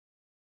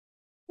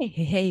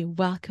Hey,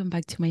 welcome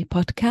back to my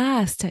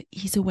podcast.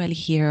 Isabel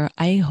here.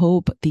 I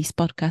hope this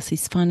podcast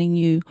is finding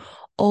you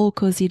all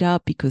cozied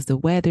up because the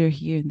weather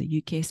here in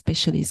the UK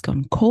especially has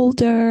gone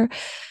colder.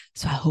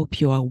 So I hope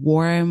you are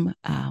warm,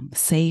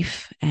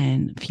 safe,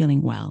 and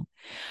feeling well.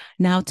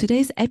 Now,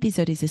 today's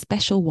episode is a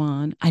special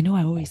one. I know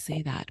I always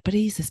say that, but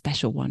it is a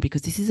special one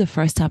because this is the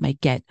first time I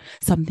get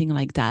something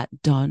like that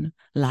done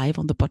live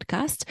on the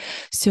podcast.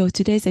 So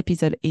today's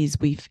episode is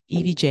with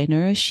Evie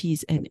Jenner.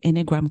 She's an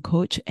Enneagram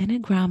coach.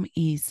 Enneagram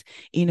is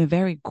in a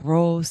very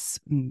gross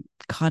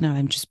kind of,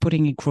 I'm just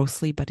putting it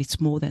grossly, but it's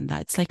more than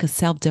that. It's like a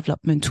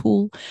self-development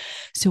tool.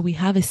 So we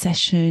have a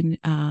session,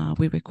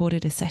 we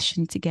recorded a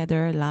session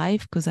together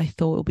live because I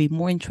thought it would be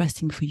more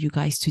interesting for you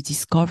guys to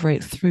discover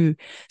it through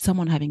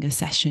someone having a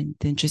session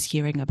than just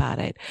hearing about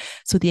it.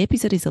 So the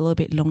episode is a little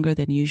bit longer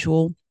than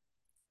usual.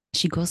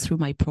 She goes through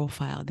my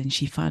profile, then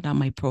she found out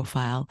my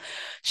profile.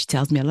 She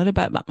tells me a little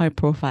bit about my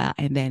profile,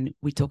 and then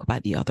we talk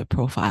about the other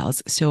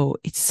profiles. So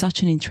it's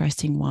such an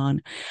interesting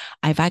one.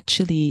 I've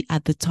actually,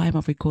 at the time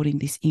of recording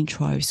this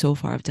intro, so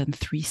far, I've done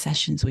 3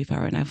 sessions with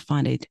her, and I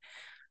find it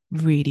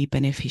really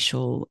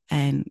beneficial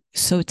and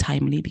so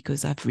timely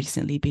because I've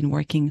recently been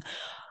working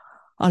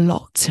a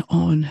lot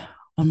on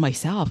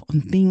myself,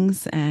 on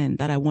things and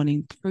that I want to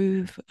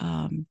improve,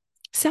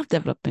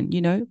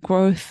 self-development,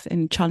 growth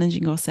and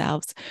challenging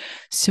ourselves.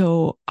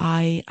 So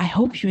I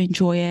hope you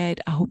enjoy it.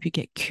 I hope you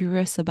get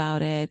curious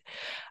about it.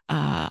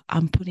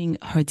 I'm putting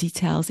her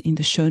details in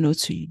the show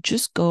notes, so you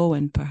just go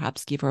and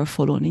perhaps give her a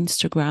follow on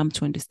Instagram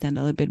to understand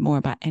a little bit more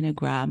about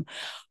Enneagram,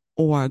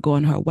 or go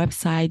on her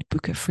website,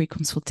 book a free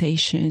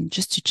consultation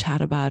just to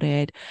chat about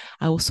it.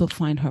 I also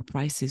find her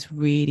prices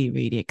really,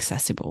 really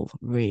accessible,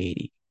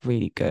 really,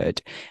 really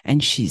good.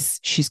 And she's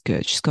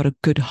good. She's got a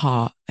good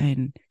heart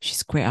and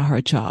she's great at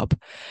her job.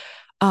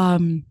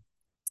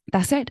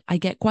 That's it. I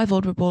get quite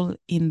vulnerable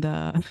in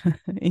the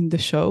in the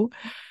show.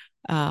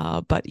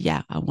 But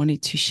yeah, I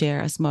wanted to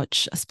share as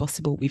much as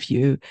possible with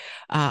you.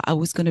 I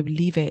was going to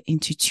leave it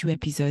into 2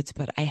 episodes,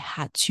 but I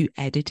had to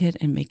edit it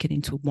and make it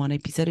into 1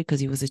 episode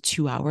because it was a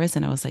 2 hours.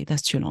 And I was like,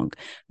 that's too long.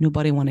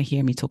 Nobody want to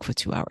hear me talk for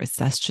 2 hours.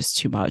 That's just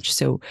too much.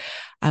 So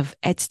I've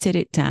edited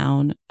it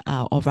down,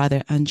 or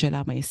rather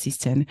Angela, my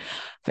assistant,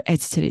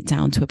 edited it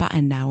down to about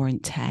an hour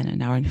and 10,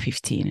 an hour and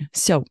 15.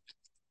 So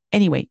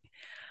anyway,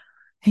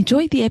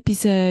 enjoy the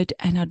episode,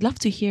 and I'd love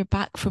to hear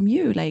back from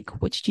you.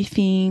 Like, what did you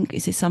think?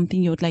 Is it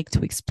something you would like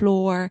to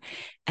explore?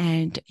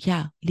 And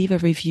yeah, leave a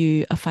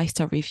review, a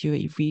 5-star review.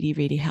 It really,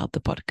 really helped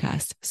the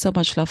podcast. So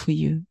much love for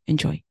you.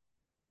 Enjoy.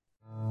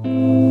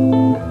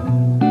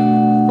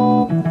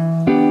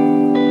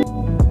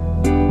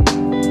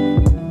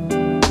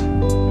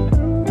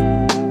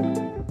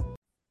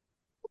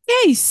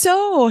 Okay,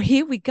 so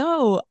here we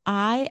go.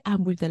 I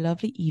am with the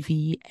lovely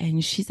Evie,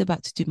 and she's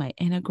about to do my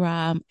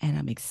Enneagram, and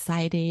I'm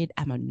excited.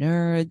 I'm a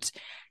nerd,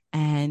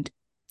 and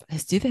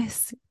let's do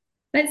this.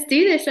 Let's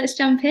do this. Let's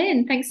jump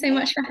in. Thanks so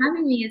much for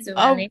having me, Of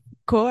Isabelle.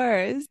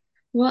 course.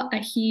 What a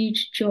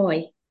huge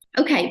joy.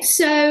 Okay,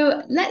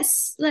 so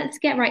let's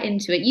get right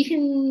into it.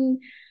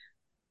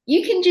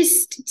 You can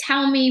just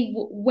tell me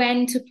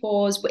when to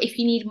pause, but if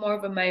you need more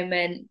of a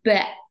moment.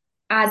 But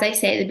as I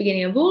say at the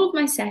beginning of all of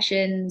my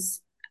sessions,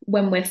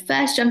 when we're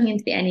first jumping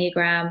into the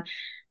Enneagram,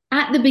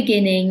 at the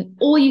beginning,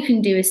 all you can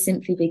do is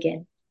simply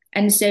begin.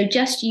 And so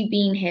just you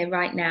being here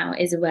right now,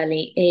 Isabelle,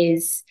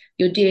 is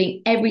you're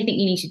doing everything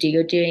you need to do.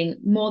 You're doing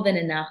more than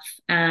enough.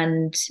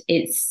 And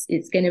it's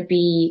going to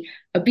be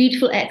a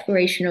beautiful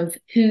exploration of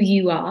who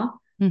you are.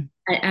 Mm.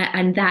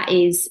 And that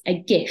is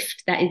a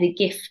gift. That is a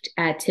gift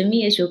to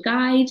me as your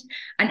guide.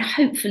 And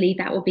hopefully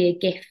that will be a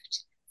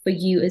gift for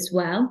you as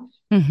well.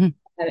 Mhm.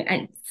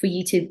 And for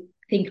you to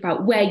think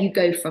about where you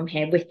go from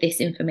here with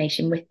this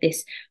information, with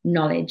this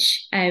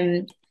knowledge.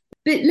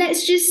 But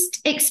let's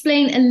just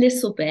explain a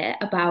little bit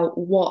about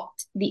what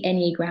the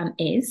Enneagram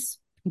is,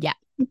 Yeah.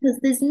 because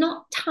there's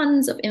not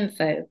tons of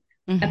info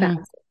about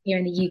Mhm. it here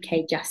in the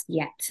UK just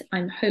yet.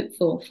 I'm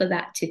hopeful for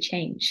that to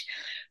change.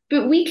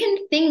 But we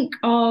can think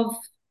of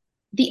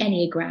the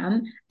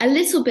Enneagram a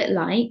little bit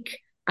like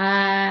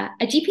a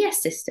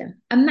GPS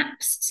system, a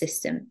maps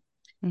system.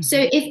 So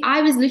Mhm. if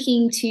I was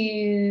looking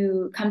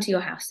to come to your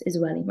house,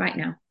 Isabel, right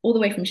now, all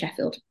the way from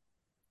Sheffield,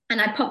 and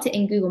I popped it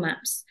in Google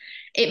Maps,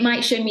 it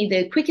might show me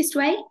the quickest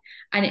way,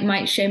 and it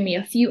might show me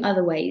a few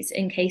other ways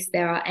in case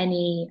there are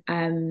any,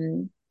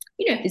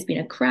 if there's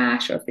been a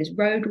crash, or if there's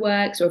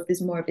roadworks, or if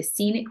there's more of a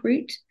scenic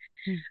route.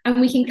 Mm.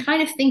 And we can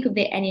kind of think of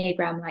the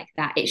Enneagram like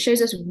that. It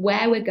shows us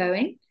where we're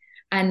going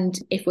and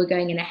if we're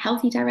going in a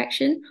healthy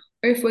direction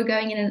or if we're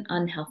going in an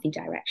unhealthy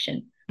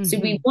direction. So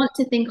we Mhm. want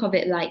to think of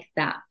it like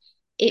that.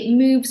 It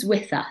moves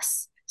with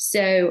us.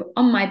 So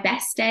on my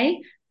best day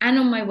and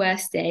on my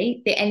worst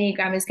day, the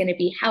Enneagram is going to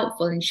be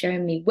helpful in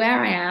showing me where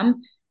I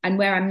am and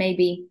where I'm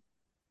maybe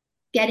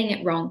getting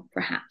it wrong,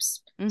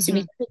 perhaps. So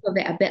we Mhm. can think of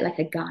it a bit like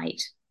a guide.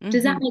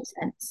 Does that Mhm. make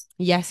sense?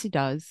 Yes, it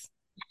does.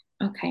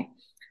 Okay.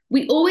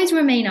 We always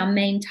remain our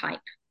main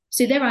type.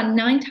 So there are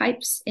 9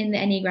 types in the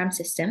Enneagram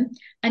system.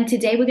 And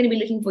today we're going to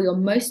be looking for your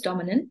most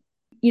dominant.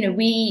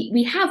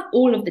 we have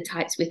all of the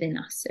types within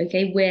us.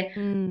 Okay,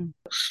 Mm.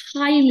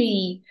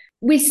 highly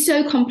we're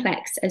so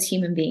complex as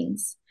human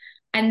beings.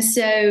 And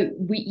so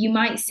you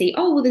might see,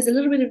 oh, well, there's a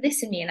little bit of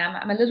this in me, and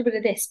I'm a little bit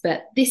of this,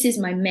 but this is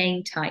my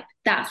main type.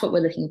 That's what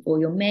we're looking for,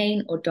 your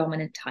main or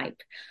dominant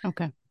type.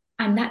 Okay.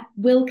 And that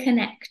will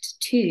connect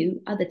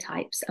to other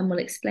types, and we'll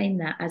explain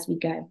that as we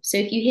go. So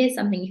if you hear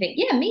something, you think,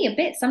 yeah, me a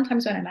bit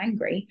sometimes when I'm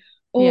angry,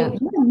 or Yeah.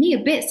 yeah, me a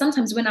bit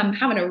sometimes when I'm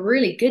having a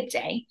really good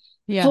day.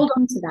 Yeah. Hold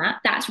on to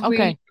that. That's really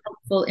Okay.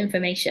 helpful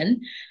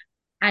information.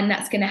 And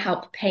that's going to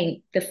help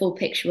paint the full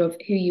picture of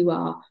who you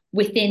are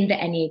within the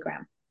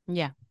Enneagram.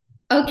 Yeah.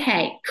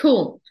 Okay,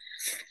 cool.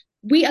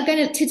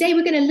 Today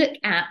we're going to look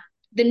at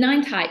the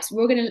 9 types.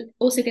 We're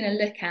also going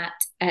to look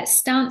at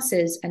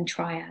stances and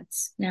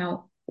triads.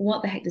 Now,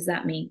 what the heck does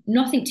that mean?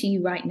 Nothing to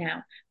you right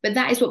now, but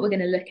that is what we're going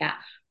to look at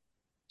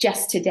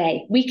just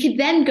today. We could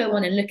then go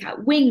on and look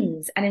at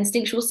wings and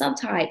instinctual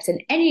subtypes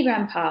and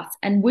Enneagram paths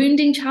and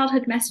wounding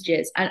childhood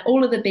messages and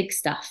all of the big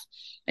stuff.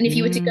 And if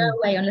you were to go Mm.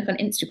 away and look on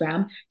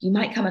Instagram, you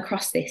might come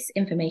across this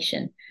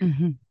information.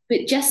 Mm-hmm.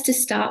 But just to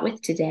start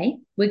with today,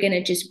 we're going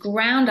to just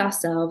ground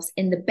ourselves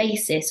in the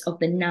basis of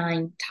the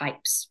 9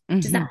 types.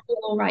 Does Mm-hmm. that feel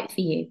all right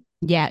for you?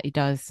 Yeah, it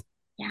does.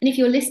 Yeah. And if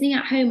you're listening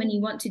at home and you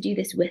want to do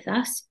this with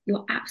us,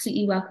 you're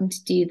absolutely welcome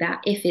to do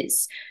that if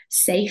it's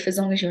safe, as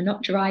long as you're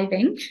not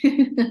driving.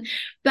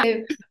 But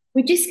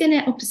we're just going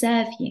to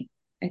observe you,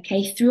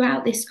 okay,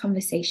 throughout this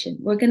conversation.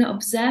 We're going to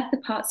observe the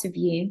parts of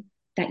you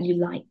that you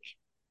like,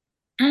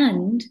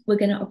 and we're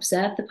going to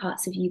observe the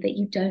parts of you that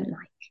you don't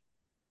like.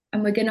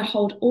 And we're going to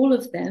hold all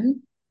of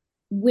them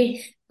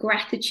with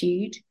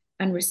gratitude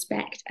and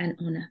respect and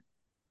honor.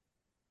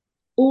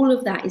 All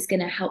of that is going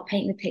to help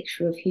paint the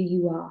picture of who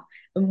you are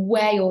and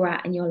where you're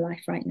at in your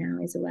life right now,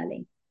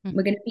 Isaweli. Mm.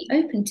 We're going to be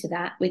open to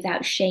that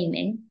without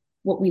shaming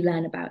what we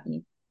learn about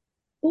you,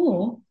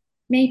 or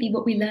maybe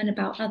what we learn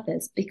about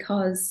others,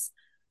 because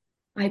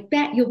I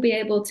bet you'll be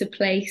able to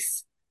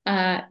place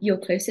your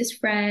closest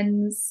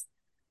friends,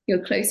 your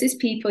closest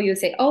people. You'll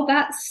say, oh,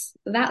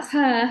 that's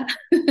her.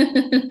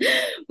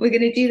 We're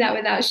going to do that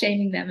without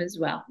shaming them as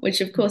well,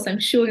 which of course I'm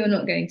sure you're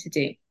not going to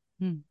do.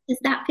 Mm. Does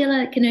that feel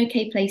like an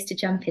okay place to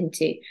jump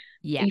into? Are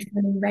Yeah. you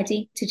feeling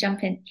ready to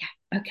jump in?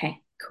 Yeah. Okay,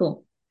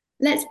 cool.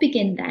 Let's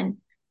begin then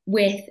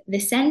with the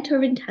center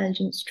of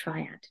intelligence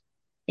triad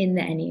in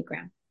the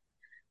Enneagram.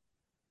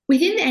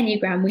 Within the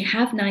Enneagram, we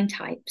have 9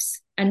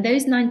 types, and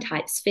those 9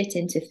 types fit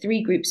into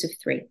 3 groups of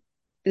 3.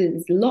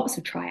 There's lots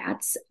of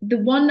triads. The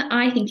one that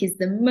I think is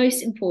the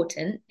most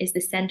important is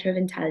the center of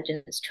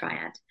intelligence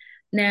triad.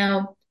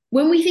 Now,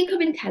 when we think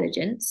of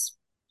intelligence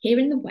here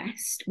in the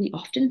West, we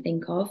often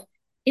think of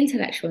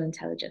intellectual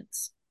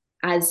intelligence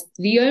as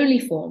the only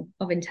form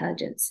of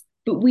intelligence.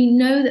 But we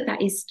know that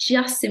that is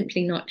just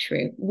simply not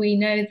true. We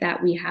know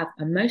that we have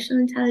emotional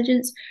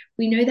intelligence.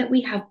 We know that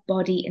we have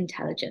body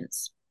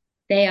intelligence.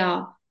 They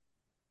are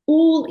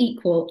all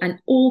equal and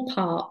all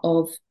part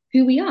of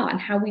who we are and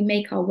how we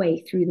make our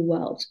way through the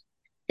world.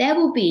 There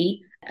will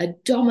be a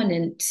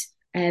dominant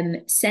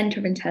center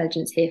of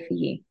intelligence here for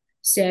you.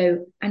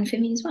 So, and for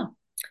me as well.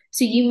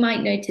 So you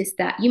might notice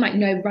that you might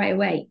know right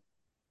away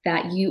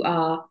that you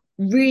are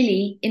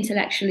really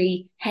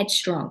intellectually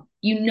headstrong.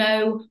 You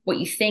know what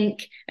you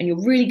think, and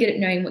you're really good at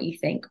knowing what you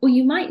think. Or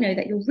you might know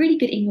that you're really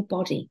good in your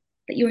body,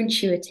 that you're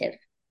intuitive,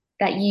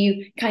 that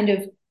you kind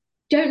of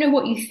don't know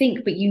what you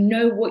think, but you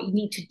know what you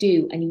need to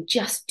do, and you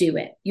just do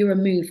it. You're a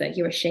mover,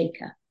 you're a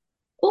shaker.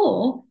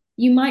 Or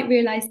you might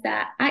realize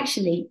that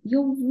actually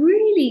you're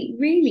really,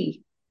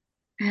 really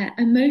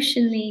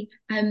emotionally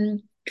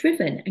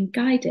driven and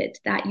guided,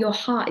 that your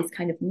heart is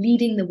kind of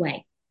leading the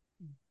way.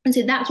 And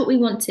so that's what we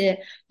want to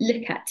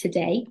look at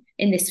today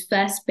in this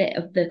first bit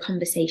of the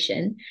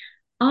conversation.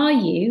 Are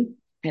you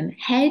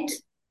head?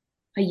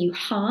 Are you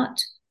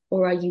heart?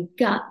 Or are you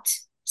gut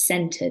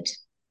centered?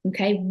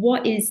 Okay,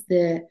 what is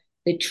the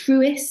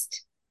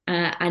truest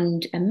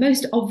and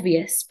most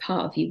obvious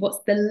part of you? What's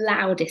the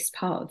loudest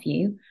part of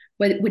you?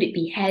 Whether would it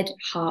be head,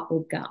 heart,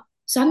 or gut?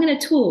 So I'm going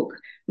to talk.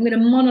 I'm going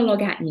to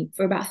monologue at you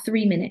for about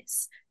 3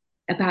 minutes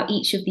about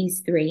each of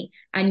these 3,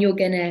 and you're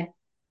going to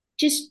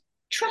just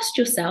trust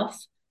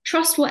yourself.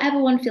 Trust whatever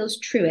one feels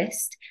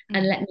truest,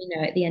 and let me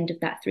know at the end of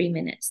that 3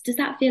 minutes. Does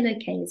that feel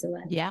okay,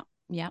 Isabel? Yeah.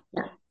 Yeah.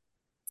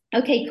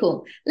 Okay,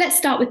 cool. Let's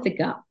start with the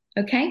gut,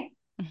 okay?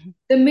 Mm-hmm.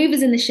 The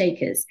movers and the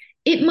shakers.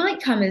 It might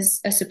come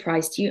as a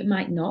surprise to you, it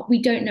might not.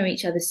 We don't know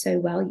each other so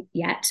well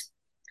yet.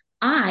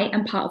 I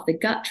am part of the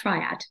gut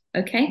triad,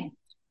 okay?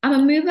 I'm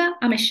a mover,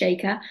 I'm a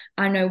shaker.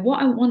 I know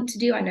what I want to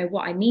do, I know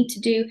what I need to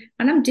do,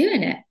 and I'm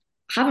doing it.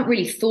 I haven't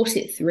really thought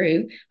it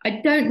through.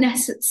 I don't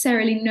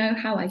necessarily know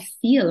how I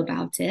feel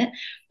about it,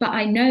 but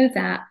I know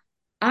that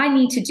I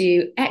need to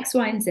do X,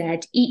 Y, and Z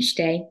each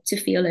day to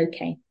feel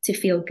okay, to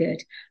feel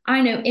good.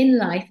 I know in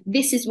life,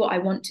 this is what I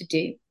want to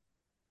do.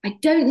 I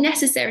don't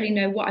necessarily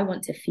know what I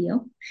want to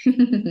feel.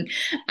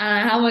 I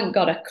haven't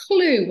got a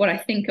clue what I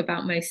think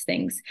about most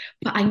things,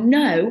 but I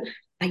know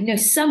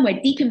somewhere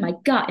deep in my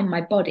gut, in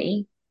my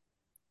body,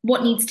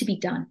 what needs to be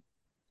done.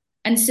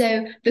 And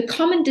so the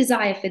common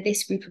desire for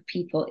this group of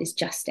people is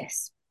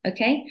justice.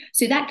 Okay.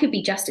 So that could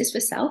be justice for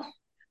self,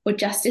 or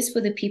justice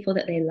for the people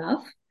that they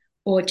love,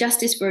 or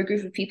justice for a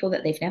group of people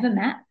that they've never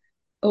met,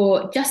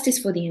 or justice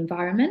for the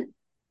environment,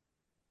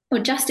 or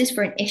justice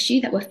for an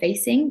issue that we're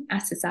facing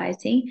as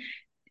society.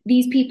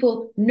 These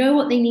people know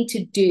what they need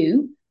to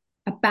do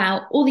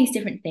about all these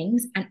different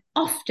things, and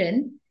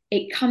often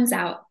it comes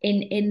out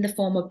in the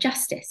form of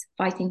justice,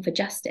 fighting for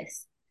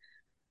justice.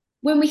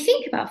 When we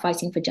think about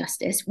fighting for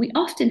justice, we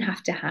often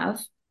have to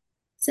have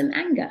some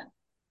anger.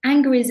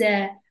 Anger is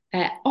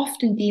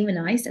often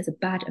demonized as a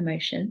bad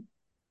emotion,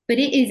 but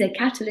it is a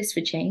catalyst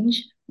for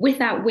change,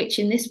 without which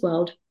in this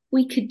world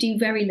we could do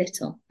very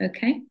little.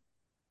 Okay.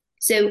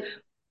 So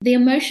the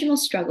emotional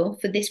struggle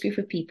for this group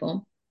of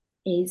people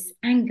is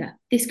anger.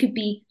 This could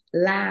be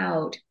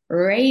loud,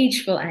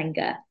 rageful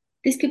anger.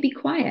 This could be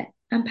quiet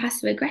and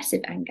passive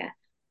aggressive anger.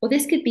 Or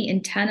this could be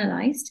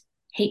internalized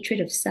hatred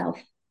of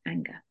self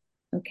anger.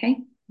 Okay.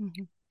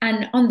 Mm-hmm.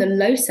 And on the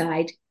low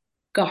side,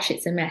 gosh,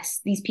 it's a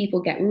mess. These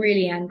people get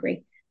really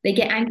angry. They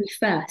get angry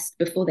first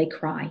before they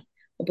cry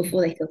or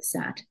before they feel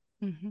sad.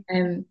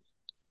 Mm-hmm.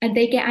 And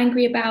they get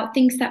angry about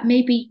things that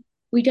maybe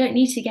we don't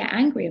need to get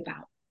angry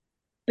about.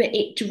 But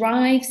it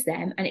drives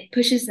them and it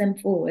pushes them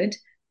forward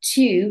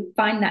to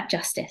find that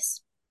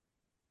justice,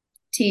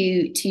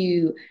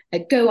 to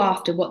go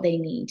after what they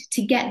need,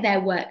 to get their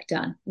work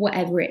done,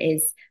 whatever it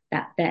is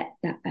that their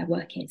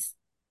work is.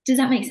 Does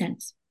that make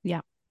sense?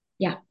 Yeah.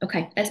 Yeah.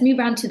 Okay. Let's move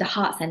around to the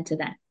heart center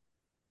then.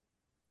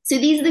 So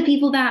these are the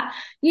people that,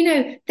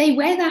 they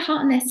wear their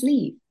heart on their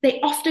sleeve. They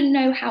often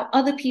know how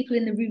other people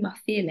in the room are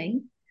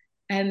feeling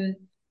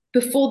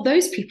before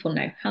those people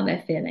know how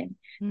they're feeling.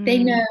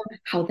 They know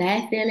how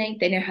they're feeling.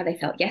 They know how they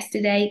felt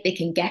yesterday. They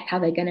can guess how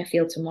they're going to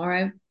feel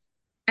tomorrow.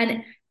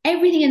 And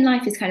everything in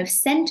life is kind of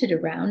centered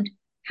around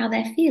how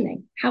they're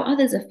feeling, how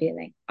others are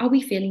feeling. Are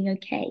we feeling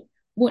okay?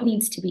 What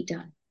needs to be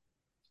done?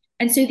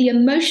 And so the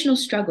emotional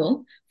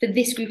struggle for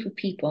this group of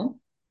people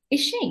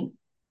is shame.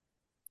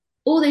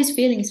 All those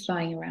feelings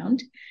flying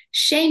around,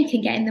 shame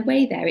can get in the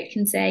way there. It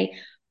can say,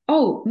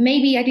 oh,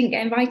 maybe I didn't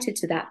get invited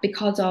to that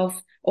because of,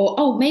 or,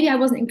 oh, maybe I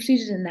wasn't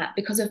included in that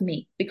because of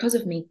me, because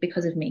of me,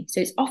 because of me.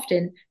 So it's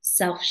often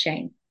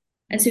self-shame.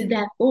 And so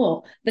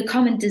therefore, the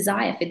common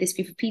desire for this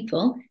group of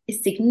people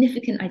is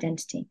significant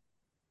identity.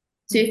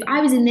 So if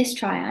I was in this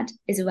triad,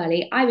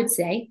 Isaweli, I would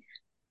say,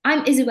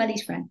 I'm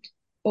Isaweli's friend,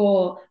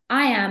 or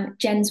I am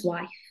Jen's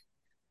wife,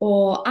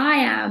 or I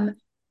am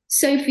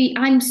Sophie,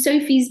 I'm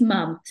Sophie's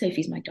mum.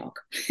 Sophie's my dog.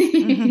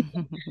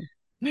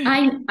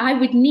 I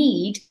would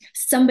need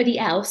somebody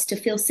else to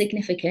feel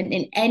significant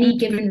in any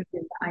given room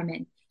that I'm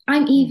in.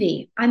 I'm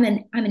Evie. I'm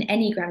an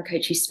Enneagram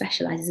coach who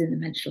specializes in the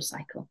menstrual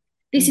cycle.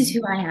 This is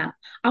who I am.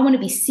 I want to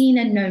be seen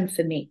and known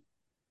for me.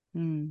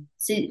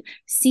 So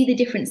see the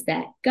difference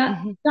there. Gut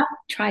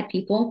tried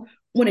people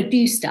want to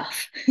do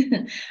stuff.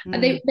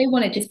 They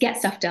want to just get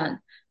stuff done.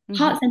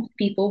 Heart-centered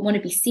people want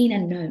to be seen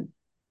and known.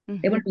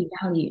 They want to be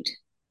valued.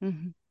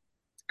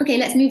 Okay,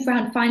 let's move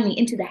around finally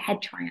into the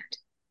head triad.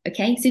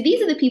 Okay, so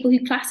these are the people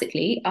who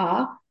classically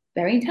are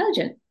very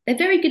intelligent. They're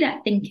very good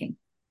at thinking.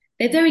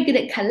 They're very good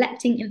at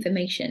collecting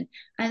information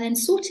and then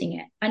sorting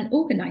it and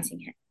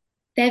organizing it.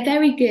 They're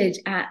very good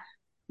at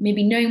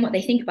maybe knowing what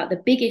they think about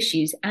the big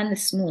issues and the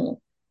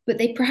small, but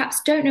they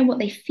perhaps don't know what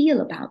they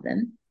feel about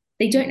them.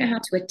 They don't know how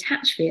to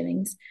attach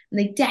feelings, and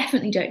they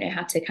definitely don't know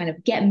how to kind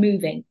of get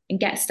moving and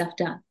get stuff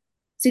done.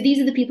 So these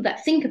are the people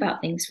that think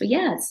about things for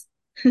years.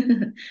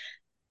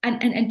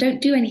 And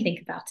don't do anything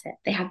about it.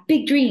 They have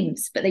big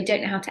dreams, but they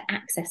don't know how to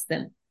access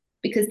them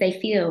because they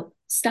feel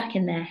stuck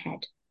in their head.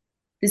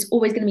 There's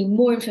always going to be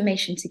more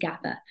information to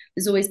gather.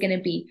 There's always going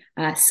to be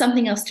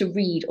something else to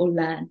read or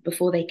learn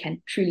before they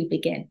can truly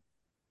begin.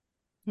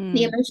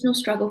 The emotional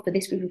struggle for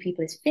this group of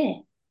people is fear.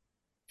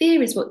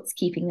 Fear is what's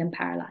keeping them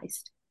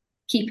paralyzed,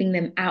 keeping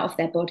them out of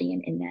their body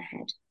and in their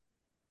head.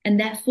 And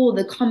therefore,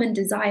 the common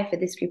desire for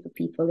this group of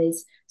people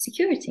is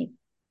security.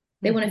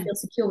 They want to feel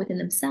secure within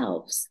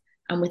themselves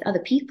and with other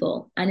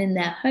people and in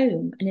their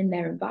home and in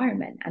their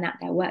environment and at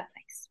their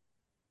workplace.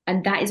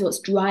 And that is what's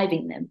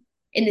driving them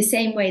in the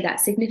same way that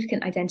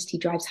significant identity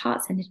drives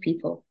heart-centered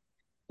people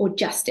or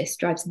justice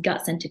drives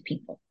gut-centered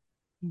people.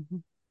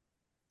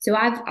 So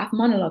I've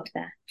monologued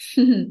there.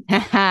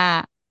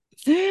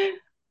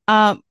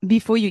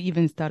 Before you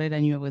even started, I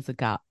knew it was a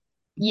gut.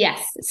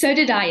 Yes, so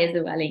did I,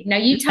 Isabelle. Now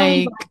you tell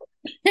me.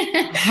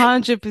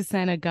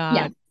 100% a gut.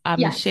 Yeah.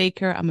 I'm a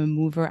shaker. I'm a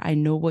mover. I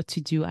know what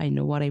to do. I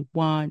know what I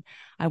want.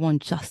 I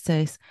want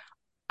justice.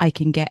 I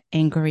can get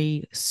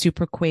angry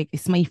super quick.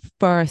 It's my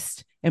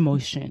first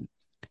emotion.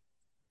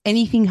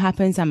 Anything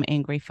happens, I'm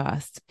angry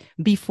first.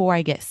 Before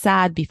I get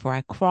sad, before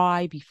I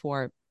cry,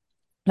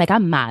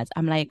 I'm mad.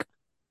 I'm like,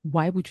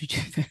 why would you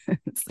do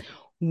this?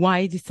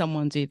 Why did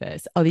someone do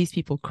this? Are these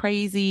people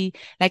crazy?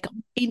 Like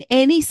in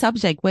any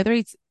subject, whether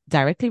it's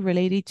directly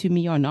related to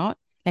me or not,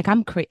 like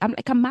I'm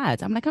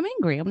mad. I'm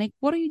angry. I'm like,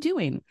 what are you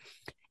doing?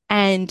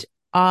 And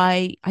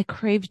I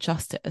crave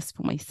justice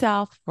for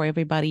myself, for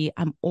everybody.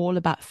 I'm all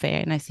about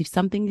fairness. If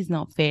something is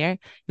not fair,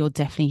 you'll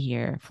definitely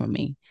hear from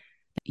me.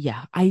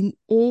 Yeah, I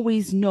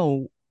always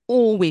know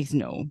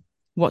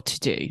what to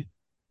do.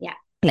 Yeah.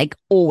 Like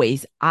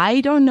always.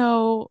 I don't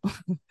know.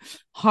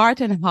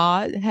 Heart and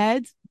hard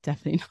head,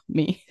 definitely not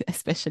me,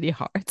 especially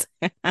heart.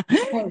 Oh,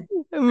 okay.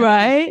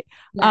 Right?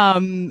 Yeah.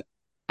 Um,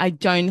 I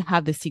don't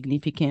have the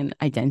significant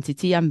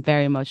identity. I'm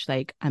very much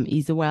like I'm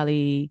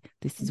Isawali.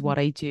 This is Mhm. what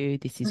I do.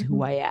 This is who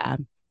Mhm. I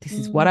am. This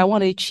is what I Mm.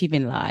 want to achieve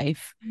in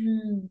life.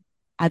 Mm.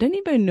 I don't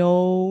even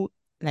know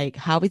like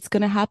how it's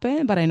gonna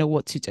happen, but I know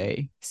what to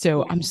do. So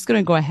Yeah. I'm just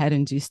gonna go ahead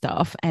and do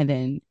stuff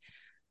and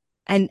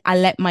I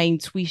let my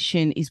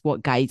intuition is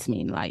what guides me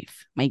in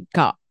life. My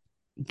gut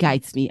Yeah.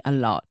 guides me a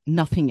lot,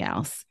 nothing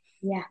else.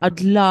 Yeah. I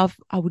would love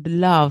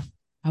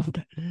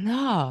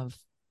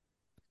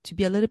to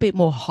be a little bit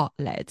more hot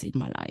led in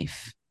my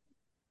life.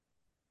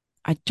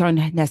 I don't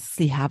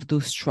necessarily have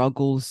those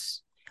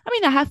struggles. I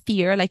mean, I have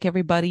fear like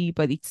everybody,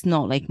 but it's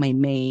not like my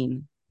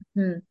main.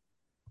 Mm.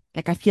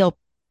 Like I feel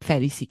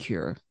fairly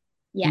secure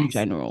in Yes.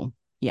 general.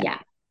 Yeah. Yeah.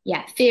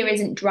 Yeah. Fear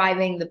isn't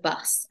driving the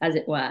bus, as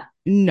it were.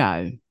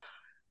 No.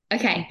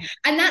 Okay.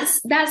 And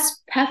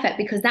that's perfect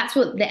because that's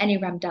what the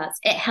Enneagram does.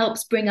 It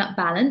helps bring up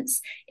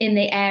balance in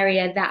the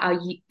area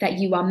that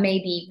you are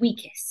maybe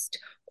weakest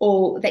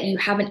or that you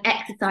haven't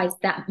exercised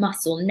that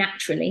muscle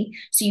naturally.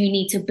 So you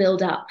need to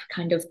build up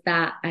kind of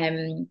that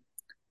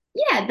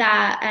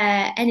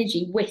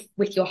energy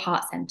with your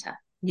heart center.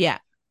 Yeah.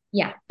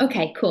 Yeah.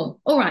 Okay, cool.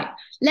 All right.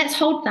 Let's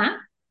hold that.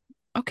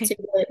 So Okay.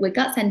 we're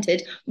gut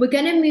centered. We're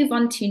going to move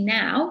on to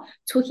now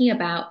talking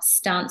about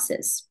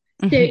stances.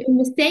 So, Hmm. in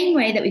the same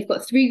way that we've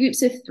got three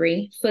groups of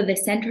three for the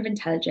center of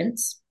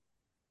intelligence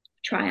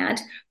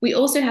triad, we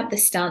also have the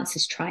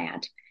stances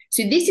triad.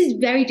 So, this is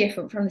very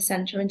different from the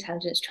center of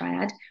intelligence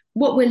triad.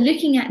 What we're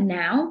looking at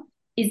now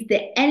is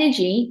the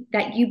energy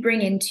that you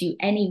bring into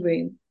any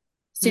room.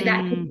 So,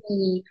 that could Mm,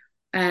 be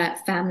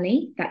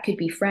family, that could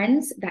be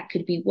friends, that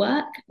could be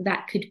work,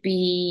 that could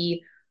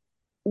be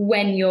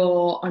when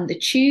you're on the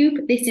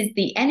tube. This is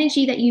the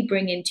energy that you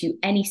bring into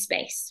any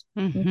space.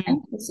 Okay? hmm.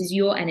 This is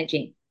your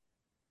energy.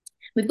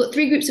 We've got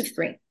three groups of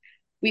three.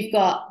 We've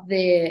got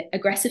the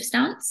aggressive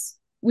stance,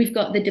 we've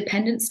got the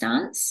dependent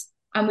stance,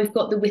 and we've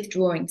got the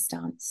withdrawing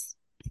stance.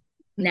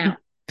 Now,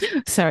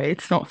 Sorry,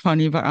 it's not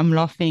funny, but I'm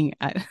laughing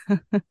at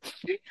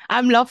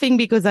I'm laughing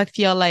because I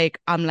feel like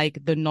I'm like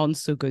the non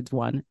so good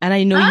one. And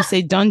I know you ah,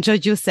 say don't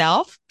judge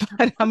yourself,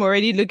 but I'm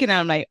already looking at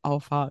I'm like, oh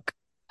fuck.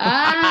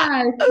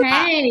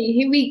 okay,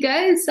 here we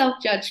go,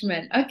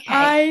 self-judgment. Okay.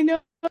 I know.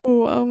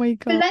 Oh my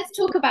So God. let's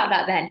talk about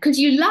that then, because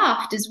you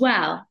laughed as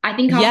well. I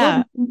think our Yeah.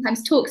 body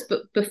sometimes talks,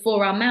 but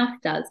before our mouth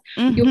does.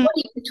 Your Hmm.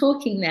 body was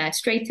talking there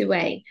straight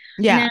away.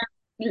 Yeah.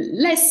 Now,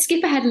 let's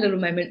skip ahead a little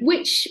moment.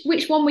 Which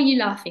one were you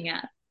laughing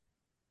at?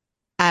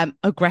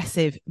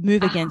 Aggressive,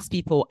 move Ah, against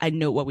people. I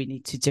know what we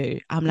need to do.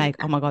 I'm like,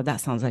 oh yeah, my God,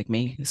 that sounds like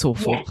me. It's yeah.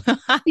 awful.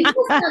 It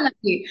does sound like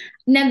you.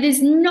 Now,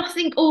 there's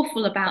nothing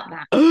awful about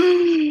that.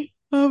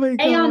 Oh my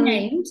They are God.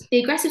 named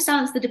the aggressive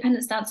stance, the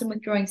dependent stance, and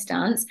withdrawing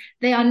stance.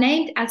 They are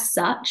named as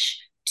such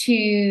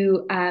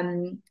to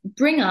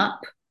bring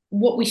up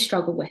what we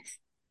struggle with.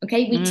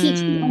 Okay, we teach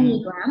the Mm,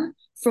 Enneagram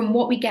from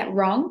what we get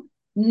wrong,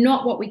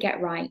 not what we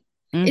get right.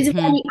 hmm.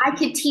 Isabel, I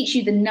could teach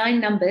you the nine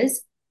numbers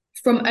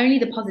from only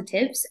the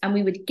positives, and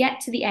we would get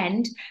to the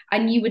end,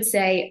 and you would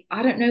say,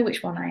 I don't know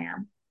which one I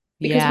am.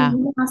 Because we Yeah.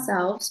 know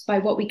ourselves by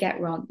what we get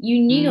wrong. You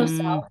knew Mm,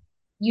 yourself,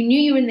 you knew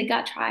you were in the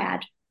gut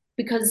triad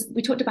because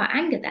we talked about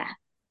anger there.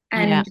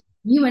 yeah. And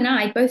you and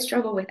I both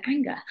struggle with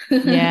anger. Yeah.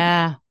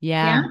 Yeah.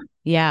 Yeah.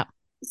 Yeah.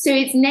 So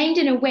it's named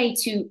in a way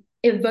to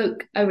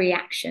evoke a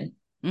reaction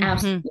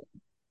out of Hmm. you.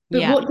 But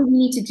Yeah. what do we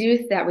need to do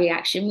with that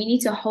reaction? We need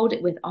to hold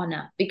it with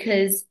honor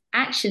because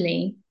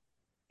actually,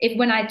 if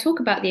when I talk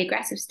about the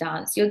aggressive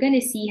stance, you're going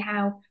to see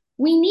how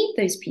we need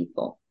those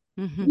people.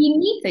 Hmm. We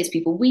need those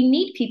people. We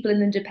need people in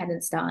the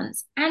dependent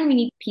stance and we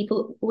need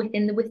people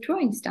within the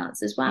withdrawing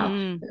stance as well.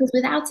 Mm, Because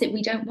without it,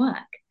 we don't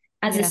work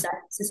as a yeah.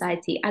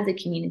 society, as a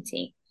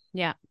community.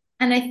 Yeah.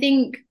 And I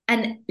think,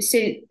 and so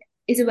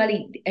Isabella,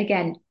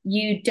 again,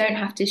 you don't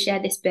have to share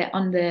this bit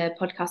on the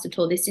podcast at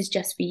all. This is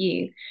just for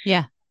you.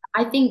 Yeah.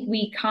 I think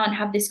we can't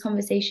have this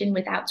conversation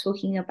without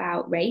talking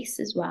about race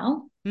as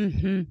well.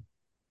 Hmm.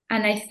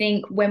 And I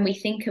think when we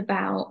think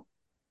about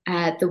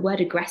the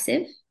word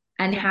aggressive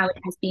and Yeah. how it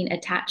has been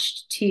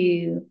attached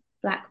to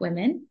Black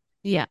women,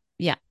 Yeah.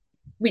 Yeah.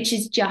 which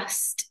is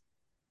just,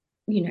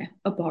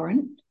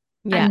 abhorrent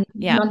Yeah. and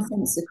Yeah.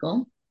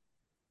 nonsensical,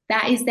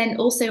 that is then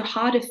also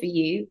harder for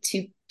you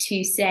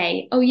to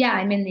say, oh yeah,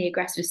 I'm in the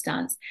aggressive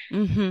stance.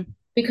 Hmm.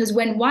 Because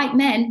when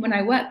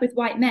I work with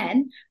white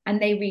men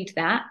and they read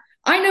that,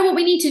 I know what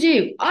we need to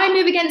do. I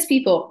move against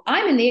people.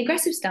 I'm in the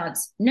aggressive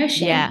stance. No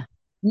shame, Yeah.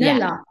 no Yeah.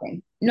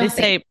 laughing, They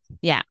nothing, say,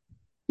 yeah.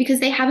 because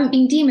they haven't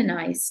been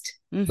demonized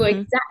for Hmm.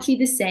 exactly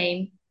the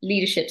same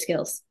leadership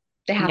skills.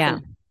 They Yeah.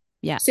 haven't.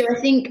 Yeah. So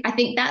I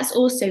think that's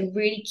also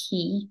really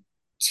key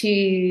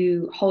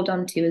to hold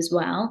on to as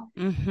well.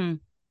 Hmm.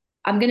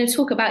 I'm going to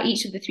talk about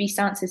each of the three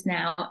stances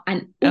now,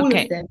 and all of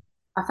Okay. them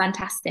are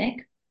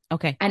fantastic,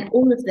 Okay. and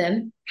all of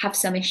them have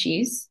some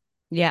issues.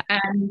 Yeah.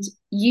 And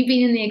you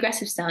being in the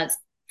aggressive stance,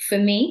 for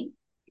me,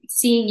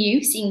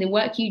 seeing the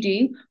work you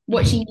do,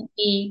 watching you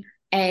be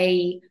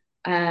a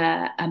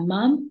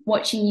mum,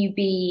 watching you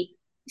be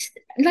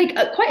like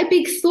quite a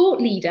big thought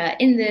leader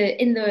in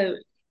the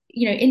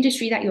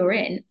industry that you're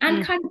in, and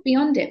Mm. kind of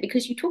beyond it,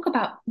 because you talk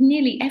about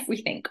nearly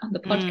everything on the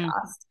Mm.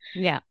 podcast.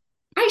 Yeah.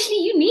 Actually,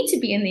 you need to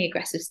be in the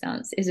aggressive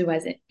stance, Yeah.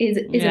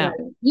 Isabella.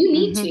 You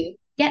need Mm-hmm. to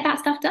get that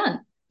stuff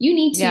done. You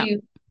need Yeah.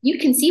 to, you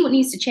can see what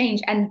needs to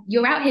change, and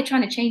you're out here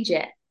trying to change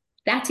it.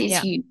 That is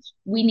Yeah. huge.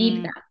 We need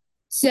Mm. that.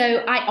 So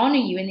I honor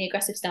you in the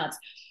aggressive stance.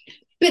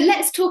 But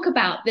let's talk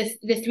about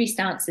the three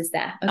stances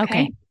there, okay?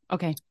 Okay.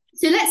 Okay.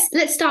 So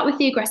let's start with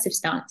the aggressive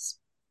stance.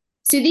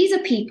 So these are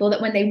people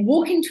that when they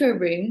walk into a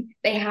room,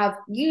 they have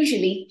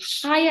usually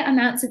higher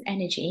amounts of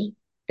energy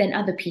than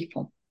other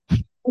people.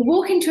 They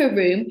walk into a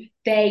room,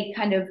 they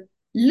kind of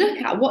look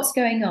at what's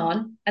going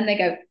on and they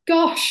go,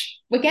 gosh,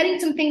 we're getting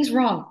some things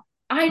wrong.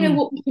 I know Mm.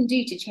 what we can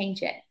do to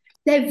change it.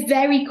 They're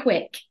very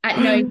quick at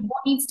knowing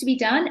what needs to be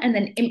done and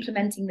then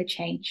implementing the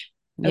change.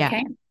 Yeah.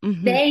 Okay.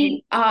 Mm-hmm.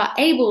 They are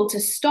able to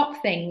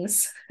stop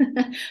things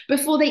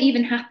before they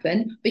even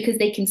happen because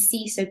they can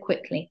see so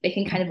quickly. They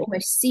can kind of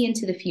almost see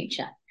into the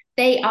future.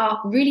 They are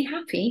really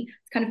happy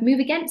to kind of move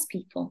against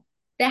people.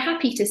 They're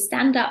happy to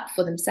stand up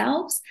for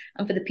themselves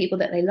and for the people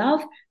that they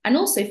love, and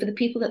also for the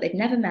people that they've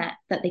never met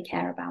that they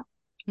care about.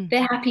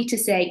 They're Mm-hmm. happy to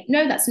say,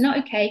 no, that's not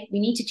okay. We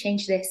need to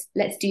change this.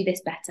 Let's do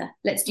this better.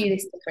 Let's do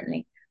this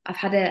differently. I've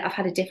had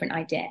a different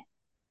idea.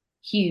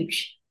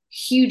 Huge,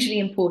 hugely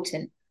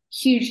important,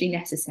 hugely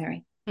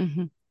necessary.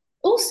 Mm-hmm.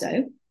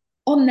 Also,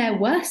 on their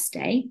worst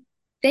day,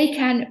 they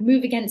can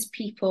move against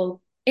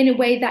people in a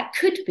way that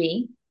could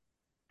be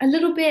a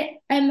little bit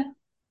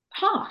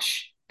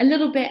harsh, a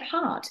little bit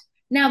hard.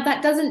 Now,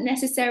 that doesn't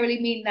necessarily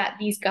mean that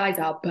these guys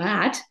are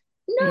bad.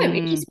 No,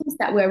 it Mm. just means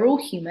that we're all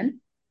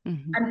human.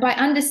 Mm-hmm. And by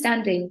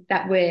understanding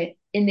that we're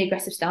in the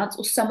aggressive stance,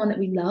 or someone that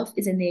we love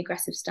is in the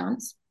aggressive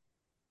stance,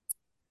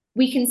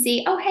 we can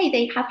see, oh, hey,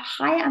 they have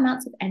higher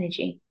amounts of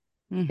energy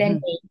than Mm-hmm.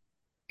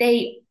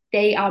 me.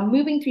 They are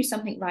moving through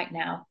something right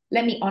now.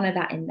 Let me honor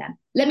that in them.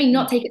 Let me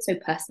not take it so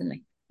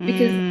personally,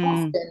 because Mm.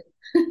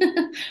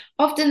 often,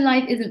 often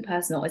life isn't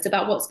personal. It's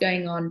about what's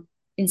going on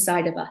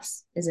inside of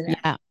us, isn't it?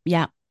 Yeah.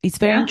 Yeah. It's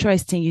very Yeah.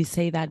 interesting you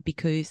say that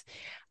because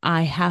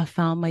I have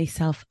found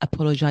myself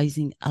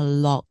apologizing a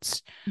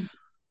lot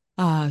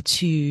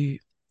to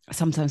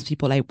sometimes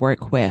people I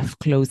work with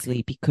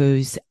closely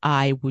because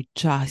I would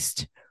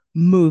just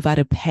move at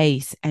a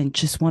pace and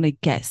just want to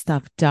get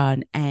stuff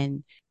done.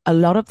 And a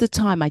lot of the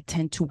time, I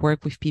tend to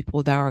work with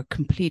people that are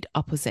complete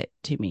opposite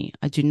to me.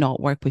 I do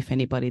not work with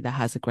anybody that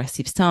has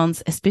aggressive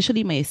stance,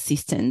 especially my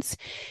assistants.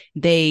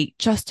 They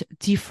just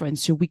different.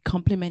 So we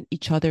complement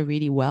each other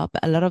really well.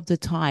 But a lot of the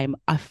time,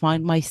 I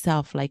find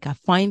myself like I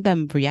find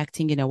them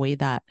reacting in a way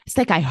that it's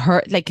like I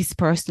hurt, like it's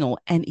personal,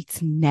 and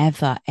it's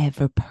never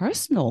ever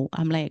personal.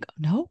 I'm like,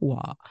 no,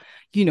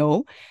 you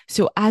know.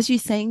 So as you're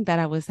saying that,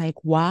 I was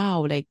like,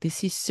 wow, like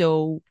this is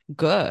so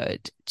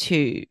good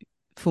to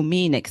for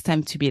me next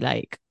time to be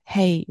like,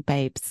 hey,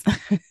 babes,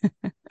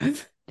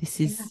 this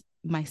Yeah. is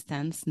my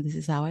stance and this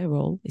is how I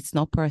roll. It's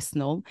not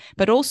personal,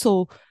 but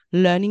also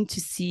learning to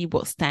see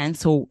what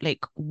stance or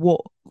like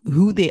what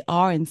who they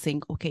are and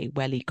think, okay,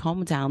 well,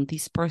 calm down.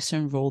 This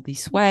person roll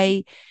this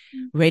way,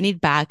 rein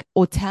it back,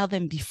 or tell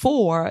them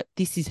before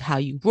this is how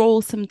you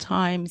roll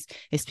sometimes,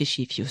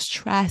 especially if you're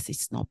stressed.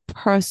 It's not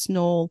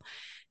personal.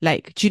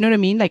 Like, do you know what I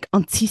mean? Like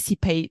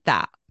anticipate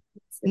that,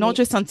 not Absolutely.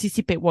 just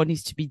anticipate what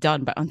needs to be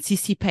done, but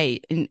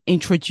anticipate and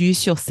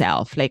introduce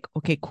yourself. Like,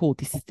 okay, cool,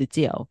 this is the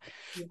deal.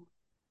 Yeah.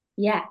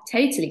 Yeah,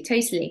 totally,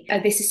 totally.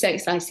 This is so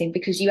exciting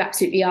because you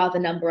absolutely are the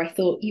number I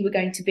thought you were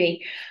going to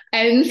be.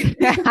 Um,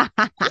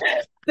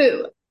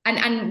 but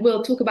and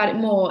we'll talk about it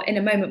more in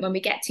a moment when we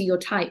get to your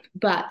type.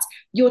 But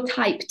your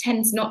type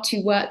tends not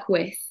to work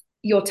with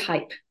your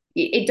type.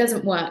 It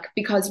doesn't work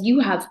because you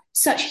have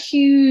such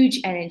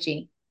huge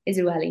energy,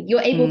 Isabella.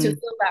 You're able to Mm,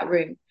 fill that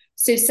room.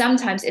 So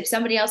sometimes if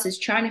somebody else is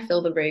trying to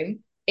fill the room,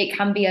 it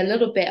can be a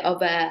little bit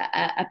of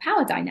a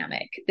power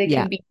dynamic. There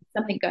yeah. can be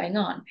something going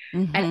on.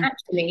 And Mm-hmm.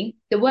 actually,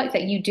 the work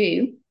that you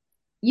do,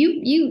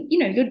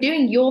 you're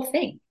doing your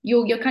thing.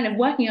 You're kind of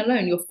working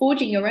alone. You're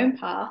forging your own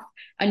path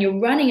and you're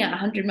running at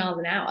 100 miles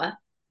an hour.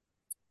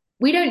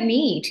 We don't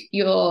need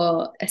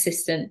your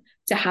assistant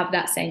to have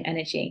that same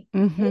energy. We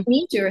Mm-hmm.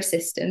 need your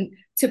assistant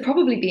to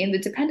probably be in the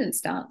dependent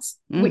stance,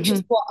 which Mm-hmm.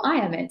 is what I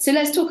am in. So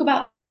let's talk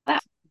about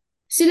that.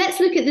 So let's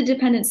look at the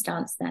dependent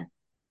stance then.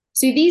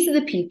 So these are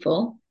the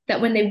people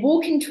that when they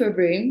walk into a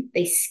room,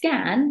 they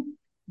scan,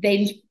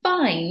 they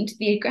find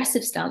the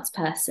aggressive stance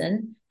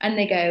person, and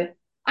they go,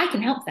 I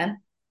can help them.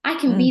 I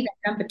can be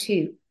their number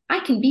two. I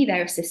can be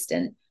their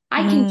assistant.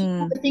 I can do all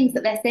Mm-hmm. the things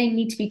that they're saying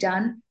need to be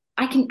done.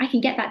 I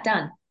can get that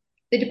done.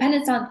 The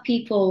dependent stance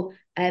people,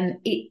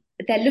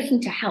 they're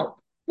looking to help.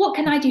 What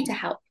can I do to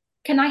help?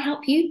 Can I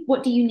help you?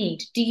 What do you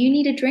need? Do you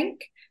need a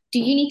drink? Do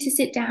you need to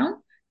sit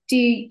down? Do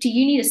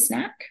you need a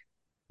snack?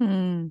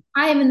 Mm-hmm.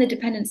 I am in the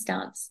dependent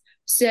stance.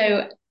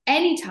 So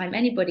anytime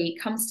anybody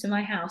comes to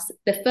my house,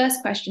 the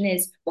first question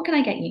is, what can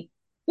I get you?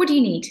 What do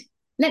you need?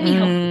 Let me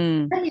help you.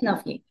 Mm-hmm. Let me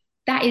love you.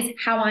 That is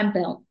how I'm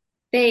built.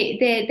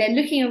 they're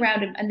looking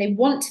around and they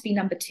want to be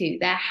number two.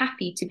 They're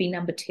happy to be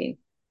number two.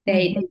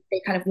 They Mm-hmm.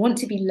 they kind of want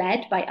to be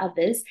led by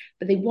others,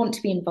 but they want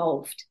to be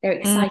involved. They're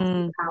excited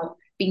Mm-hmm. about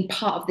being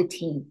part of the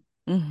team.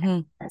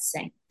 Mm-hmm. Let's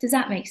say, does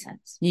that make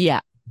sense?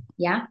 Yeah.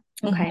 Yeah.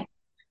 Mm-hmm. Okay.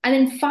 And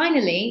then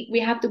finally, we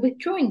have the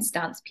withdrawing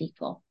stance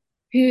people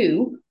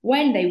who,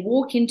 when they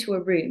walk into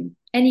a room,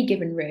 any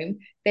given room,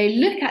 they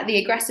look at the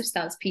aggressive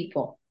stance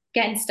people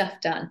getting stuff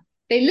done.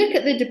 They look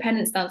at the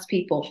dependent stance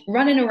people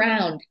running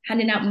around,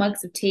 handing out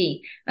mugs of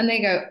tea, and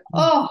they go,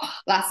 oh,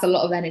 that's a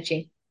lot of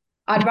energy.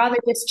 I'd rather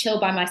just chill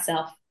by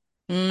myself.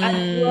 Like,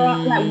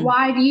 Mm,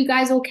 why do you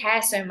guys all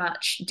care so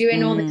much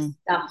doing all this mm,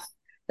 stuff?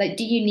 Like,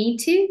 do you need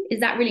to? Is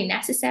that really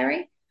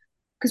necessary?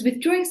 Because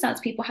withdrawing stance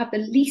people have the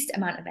least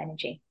amount of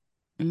energy.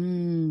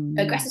 mm,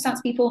 Aggressive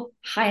stance people,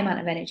 high amount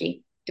of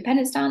energy.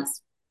 Dependent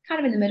stance, kind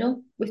of in the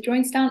middle.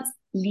 Withdrawing stance,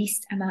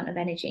 least amount of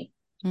energy.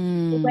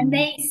 When mm,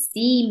 they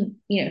see,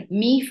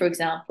 me, for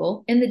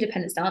example, in the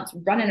dependent stance,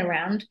 running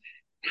around,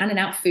 handing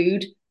out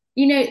food,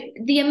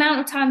 the amount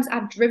of times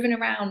I've driven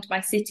around my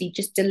city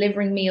just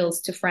delivering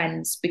meals to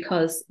friends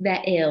because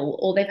they're ill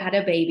or they've had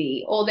a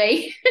baby or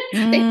they've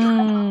had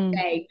a hard mm.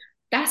 day.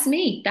 That's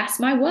me. That's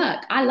my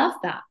work. I love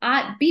that.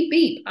 I beep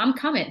beep. I'm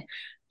coming.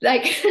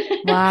 Like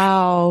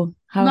Wow,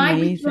 how my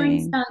withdrawing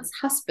amazing. stance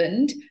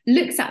husband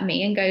looks at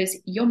me and goes,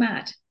 "You're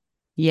mad.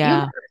 You're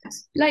Yeah, mad.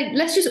 Like,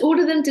 let's just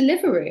order them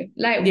Deliveroo.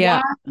 Like,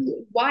 yeah,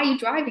 why are you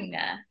driving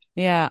there?"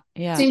 yeah,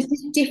 So yeah, it's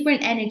this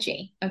different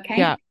energy,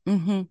 yeah. okay?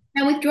 Mm-hmm.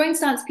 Now, withdrawing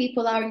stance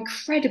people are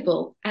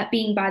incredible at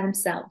being by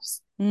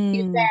themselves.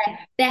 Mm,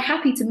 They're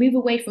happy to move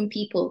away from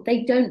people.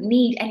 They don't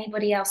need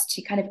anybody else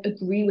to kind of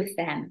agree with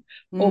them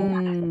or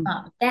back them mm,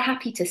 up. They're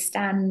happy to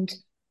stand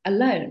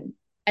alone.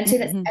 And so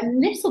that's mm-hmm. a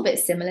little bit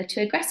similar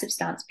to aggressive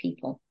stance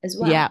people as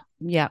Yeah, well.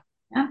 yeah,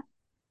 Yeah?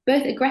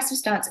 Both aggressive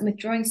stance and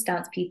withdrawing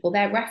stance people,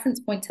 their reference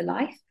point to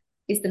life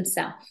is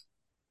themselves.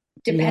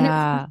 Dependent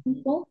stance yeah.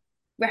 people,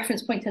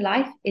 reference point to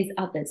life is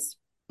others.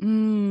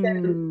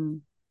 So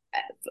Mm,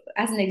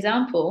 as an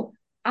example,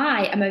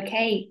 I am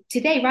okay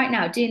today, right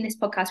now, doing this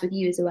podcast with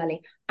you, Zoeli.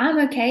 I'm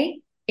okay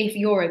if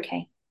you're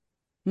okay.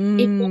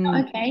 If you're mm,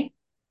 not okay,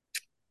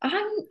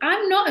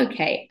 I'm not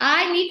okay.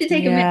 I need to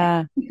take a minute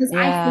yeah, because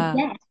I yeah.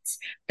 forget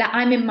that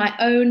I'm in my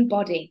own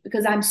body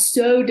because I'm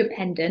so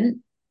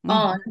dependent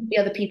on Mm-hmm. the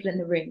other people in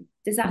the room.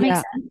 Does that make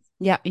Yeah, sense?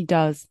 yeah, it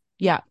does.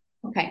 Yeah.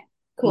 Okay,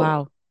 cool.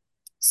 Wow.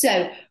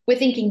 So we're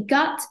thinking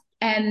gut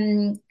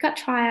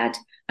triad,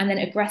 and then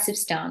aggressive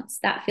stance.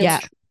 That feels Yeah,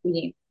 true for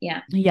you.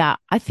 Yeah. yeah.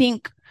 I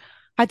think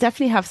I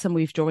definitely have some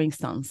withdrawing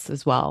stance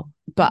as well.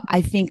 But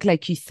I think,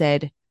 like you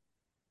said,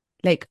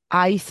 like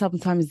I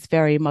sometimes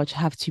very much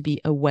have to be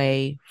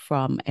away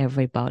from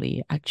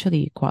everybody,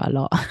 actually, quite a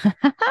lot.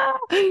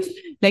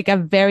 Like I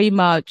very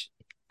much,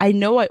 I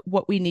know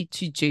what we need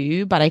to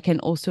do, but I can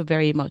also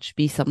very much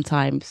be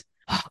sometimes,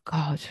 oh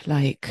God,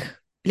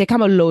 like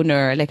I'm a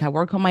loner. Like I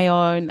work on my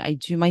own, I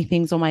do my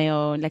things on my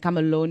own. Like I'm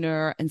a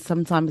loner, and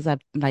sometimes I'm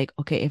like,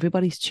 okay,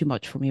 everybody's too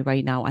much for me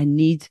right now. I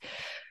need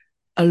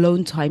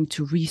alone time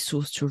to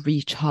resource to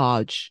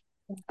recharge.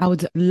 I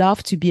would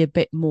love to be a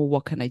bit more.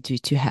 What can I do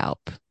to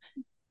help?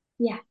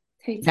 Yeah,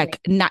 Like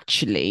totally.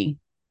 naturally.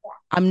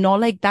 I'm not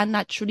like that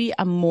naturally.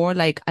 I'm more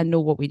like, I know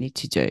what we need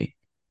to do.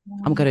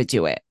 I'm Yeah, going to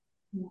do it.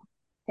 yeah,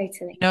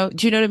 totally.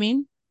 Do you know what I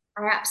mean?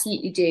 I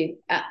absolutely do.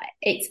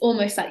 It's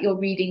almost like you're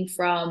reading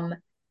from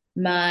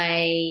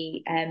my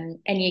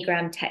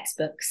Enneagram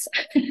textbooks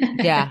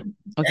Yeah.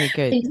 Okay,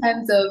 good. in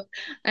terms of,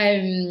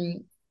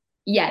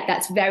 yeah,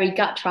 that's very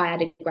gut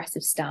triad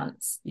aggressive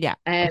stance. Yeah.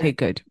 Okay, Um,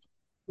 good.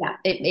 yeah,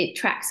 it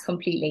tracks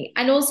completely.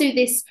 And also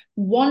this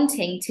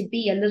wanting to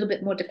be a little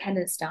bit more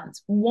dependent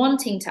stance,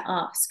 wanting to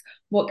ask,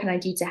 what can I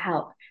do to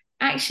help?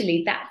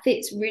 Actually, that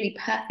fits really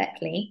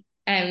perfectly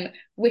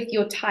with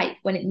your type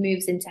when it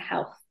moves into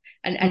health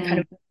and kind Mm,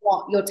 of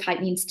what your type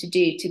needs to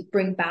do to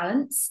bring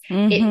balance.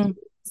 It mm-hmm, needs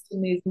to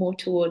move more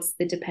towards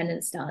the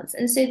dependent stance.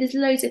 And so there's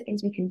loads of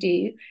things we can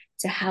do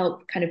to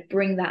help kind of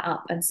bring that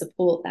up and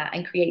support that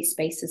and create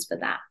spaces for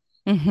that.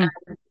 mm-hmm.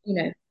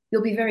 And,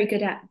 you'll be very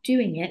good at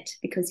doing it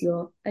because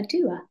you're a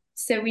doer.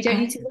 So we don't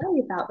need to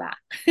worry about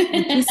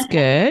Which is that.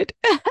 good.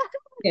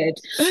 Good.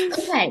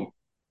 Okay.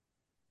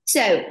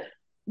 So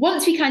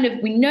once we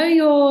know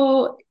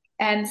your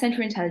center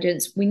of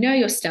intelligence, we know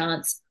your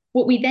stance,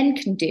 what we then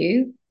can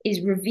do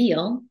is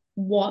reveal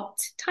what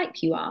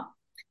type you are.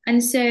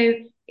 And so,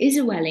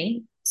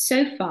 Isaweli,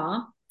 so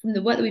far from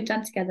the work that we've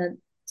done together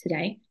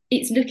today,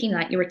 it's looking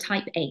like you're a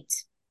type 8.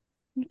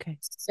 Okay.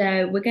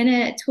 So we're going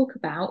to talk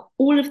about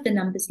all of the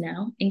numbers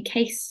now in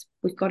case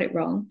we've got it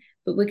wrong,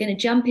 but we're going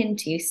to jump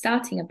into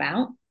starting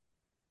about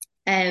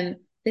um,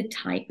 the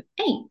type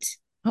 8.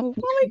 Oh,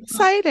 I'm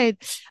excited.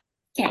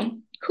 Okay,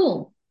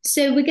 cool.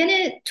 So we're going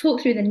to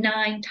talk through the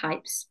 9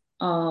 types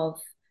of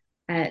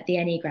the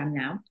Enneagram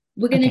now.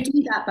 We're going Okay. to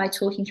do that by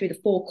talking through the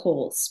 4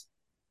 cores,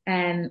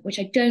 which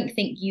I don't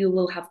think you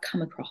will have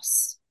come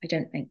across. I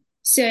don't think.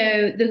 So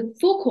the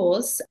 4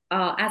 cores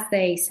are as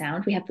they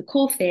sound. We have the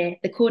core fear,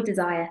 the core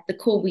desire, the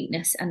core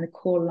weakness, and the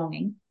core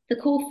longing. The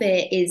core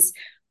fear is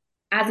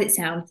as it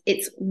sounds,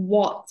 it's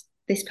what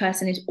this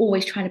person is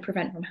always trying to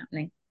prevent from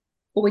happening,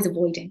 always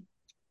avoiding.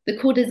 The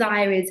core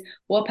desire is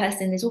what a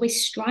person is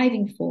always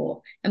striving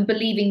for and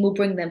believing will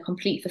bring them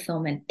complete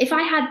fulfillment. If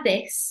I had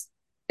this,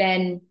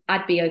 then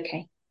I'd be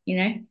okay, you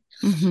know?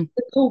 Mm-hmm.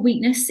 The core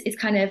weakness is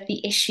kind of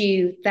the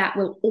issue that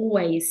will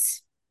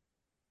always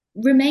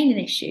remain an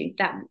issue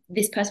that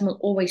this person will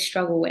always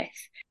struggle with.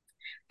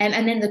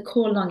 And then the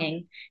core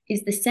longing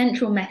is the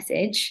central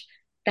message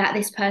that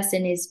this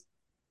person is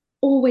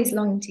always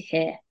longing to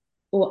hear,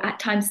 or at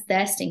times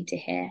thirsting to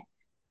hear,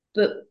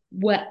 but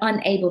were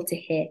unable to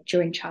hear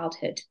during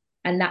childhood.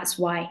 And that's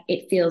why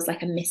it feels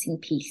like a missing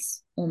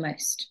piece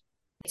almost.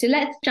 So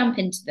let's jump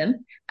into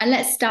them and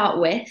let's start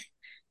with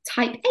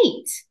type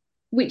 8,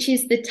 which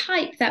is the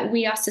type that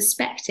we are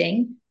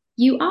suspecting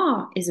you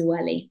are,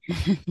 Isaweli.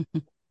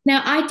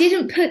 Now, I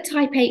didn't put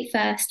type 8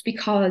 first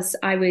because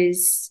I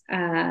was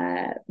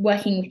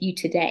working with you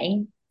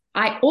today.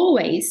 I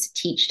always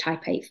teach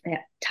type 8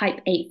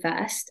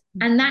 first,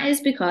 and that is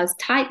because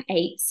type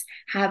 8s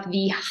have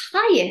the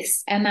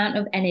highest amount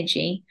of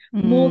energy,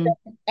 more than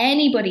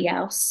anybody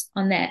else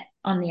on the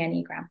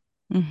Enneagram.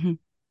 Mm-hmm.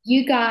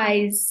 You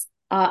guys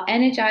are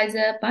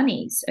energizer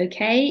bunnies,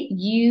 okay?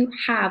 You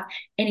have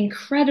an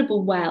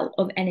incredible well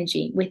of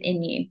energy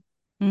within you.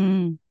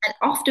 Mm. And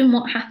often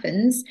what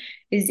happens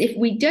is if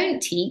we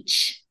don't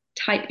teach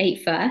type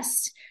 8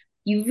 first,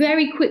 you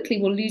very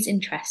quickly will lose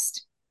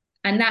interest.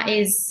 And that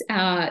is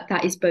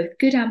both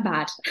good and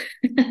bad.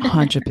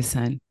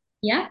 100%.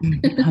 Yeah.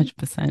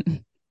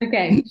 100%.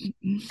 Okay.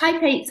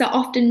 Type 8s are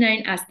often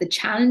known as the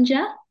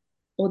challenger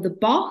or the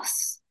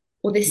boss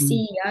or the Mm.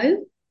 CEO.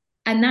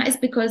 And that is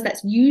because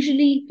that's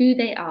usually who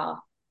they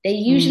are. They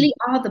Mm. usually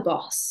are the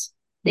boss.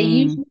 They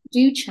Mm. usually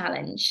do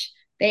challenge.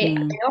 They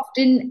Mm.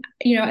 often,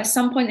 at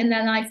some point in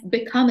their life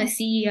become a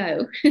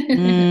CEO.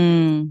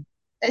 Mm.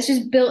 That's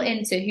just built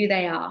into who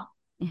they are.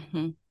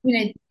 Mm-hmm. You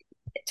know,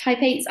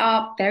 type 8s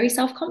are very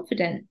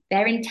self-confident.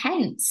 They're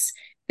intense.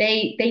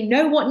 They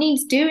know what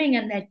needs doing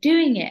and they're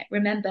doing it.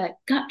 Remember,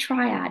 gut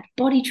triad,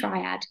 body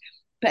triad,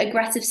 but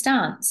aggressive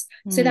stance.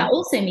 So that Mm.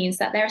 also means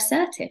that they're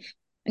assertive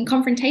and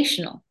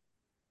confrontational.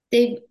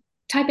 They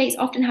type 8s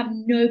often have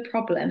no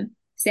problem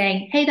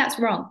saying, hey, that's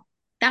wrong.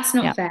 That's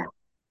Yeah. not fair,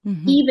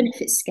 Mm-hmm. even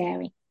if it's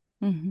scary,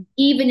 Mm-hmm.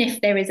 even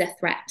if there is a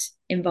threat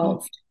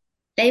involved.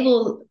 They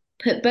will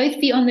put both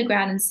feet on the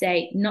ground and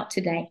say, not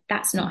today.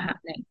 That's not Mm-hmm.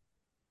 happening.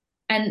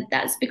 And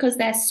that's because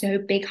they're so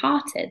big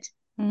hearted.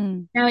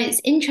 Mm. Now, it's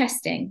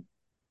interesting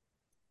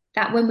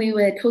that when we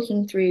were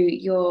talking through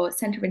your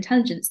center of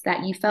intelligence,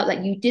 that you felt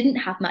like you didn't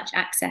have much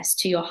access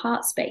to your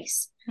heart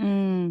space.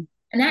 Mm.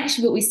 And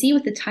actually, what we see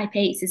with the type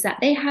 8s is that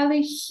they have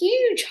a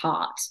huge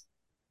heart.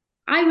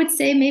 I would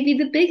say maybe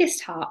the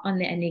biggest heart on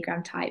the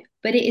Enneagram type,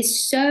 but it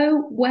is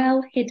so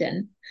well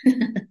hidden.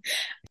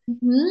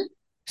 Mhm.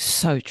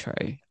 So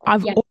true.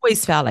 I've Yeah.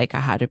 always felt like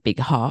I had a big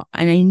heart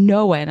and I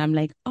know it. I'm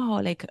like,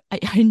 oh, like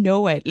I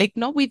know it. Like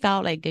not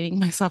without like giving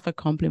myself a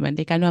compliment.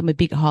 Like I know I'm a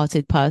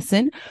big-hearted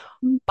person,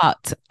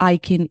 but I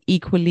can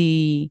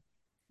equally,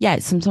 yeah,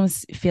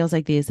 sometimes it feels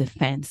like there's a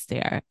fence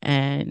there.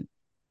 And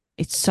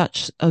it's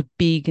such a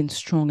big and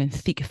strong and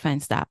thick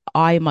fence that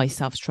I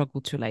myself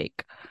struggle to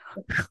like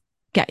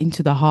get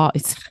into the heart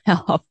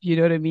itself. You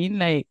know what I mean?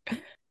 Like,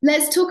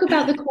 Let's talk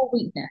about the core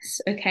weakness,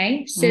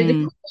 okay? So the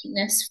mm, core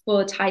weakness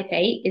for type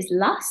 8 is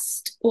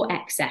lust or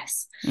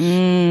excess.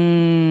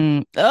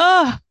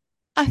 oh,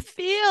 I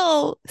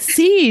feel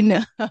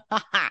seen.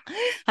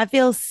 I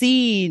feel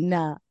seen.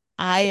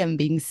 I am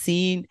being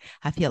seen.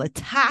 I feel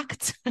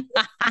attacked.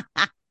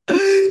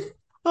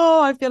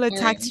 Oh, I feel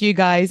attacked, Right. you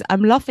guys.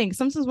 I'm laughing.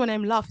 Sometimes when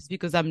I'm laughing, it's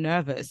because I'm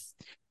nervous.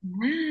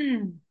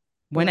 Wow.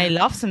 When I Wow.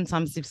 laugh,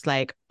 sometimes it's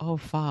like, oh,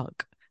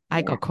 fuck. I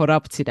Yeah. got caught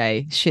up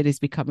today. Shit is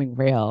becoming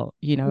real,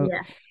 you know?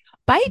 Yeah.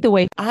 By the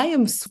way, I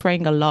am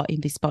swearing a lot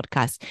in this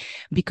podcast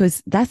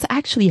because that's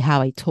actually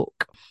how I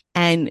talk.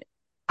 And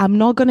I'm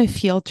not going to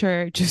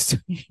filter just,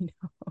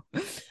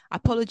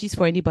 apologies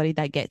for anybody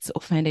that gets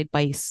offended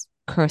by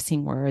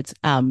cursing words.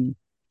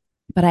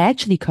 But I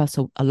actually curse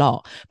a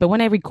lot. But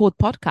when I record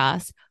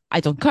podcasts, I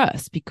don't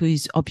curse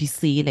because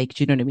obviously, like,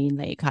 do you know what I mean?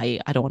 Like, I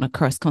don't want to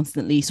curse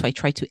constantly. So I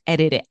try to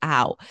edit it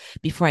out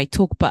before I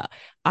talk. But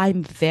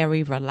I'm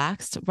very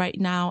relaxed right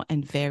now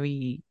and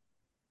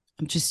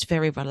I'm just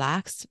very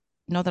relaxed.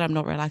 Not that I'm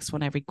not relaxed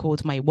when I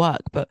record my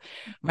work, but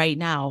right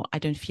now I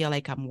don't feel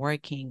like I'm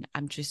working.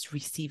 I'm just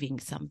receiving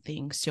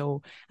something.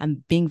 So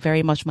I'm being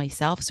very much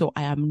myself. So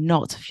I am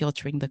not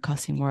filtering the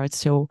cussing words.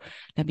 So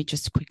let me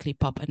just quickly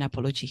pop an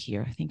apology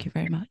here. Thank you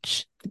very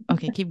much.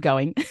 Okay, keep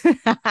going.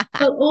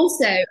 But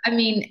also, I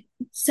mean,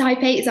 type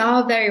 8s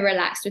are very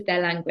relaxed with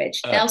their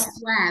language. They'll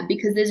swear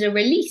because there's a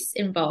release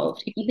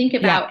involved. If you think Yeah.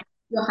 about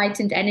your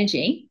heightened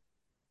energy,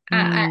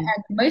 Mm,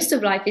 most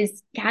of life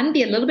is can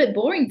be a little bit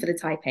boring for the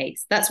type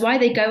 8s. That's why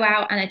they go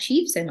out and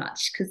achieve so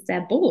much because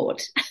they're bored.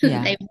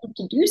 yeah. They want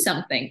to do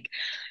something.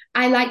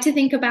 I like to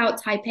think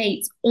about type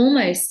 8s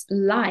almost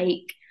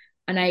like,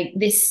 and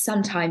this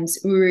sometimes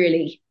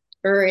really,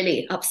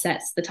 really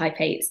upsets the type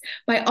 8s,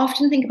 but I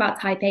often think about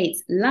type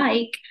 8s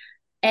like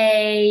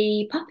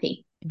a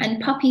puppy.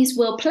 And puppies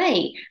will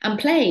play and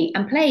play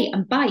and play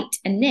and bite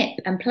and nip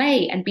and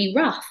play and be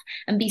rough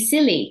and be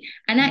silly.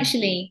 And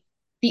actually,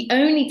 the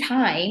only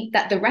time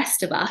that the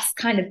rest of us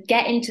kind of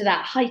get into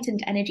that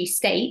heightened energy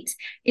state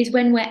is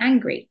when we're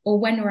angry or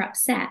when we're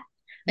upset.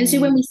 And so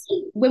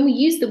when we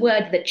use the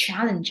word the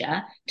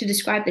challenger to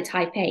describe the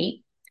type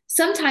 8,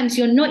 sometimes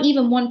you're not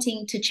even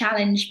wanting to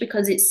challenge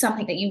because it's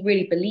something that you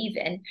really believe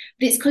in,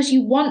 but it's because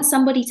you want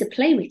somebody to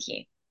play with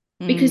you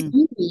because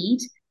you read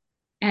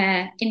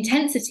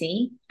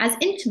intensity as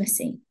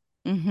intimacy.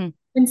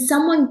 When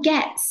someone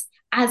gets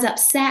as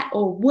upset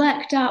or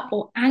worked up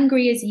or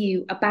angry as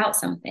you about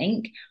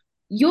something,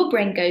 your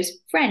brain goes,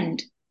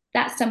 friend,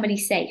 that's somebody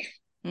safe.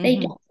 They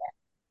get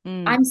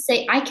it. I'm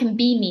safe. I can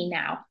be me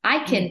now.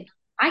 I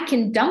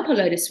can dump a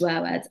load of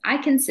swear words. I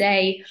can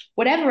say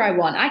whatever I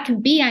want. I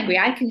can be angry.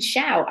 I can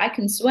shout. I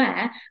can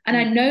swear. And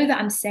I know that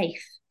I'm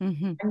safe.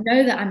 I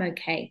know that I'm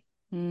okay.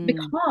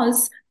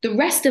 Because the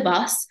rest of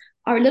us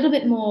are a little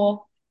bit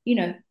more,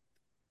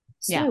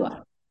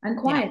 slower and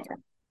quieter.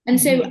 And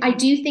so I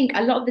do think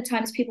a lot of the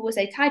times people will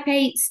say type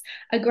 8s,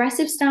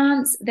 aggressive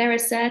stance, they're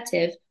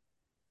assertive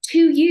to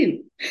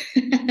you.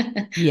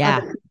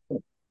 Yeah.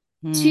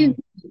 To you,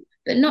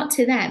 but not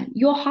to them.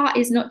 Your heart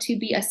is not to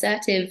be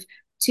assertive,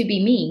 to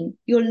be mean.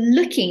 You're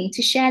looking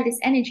to share this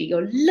energy.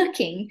 You're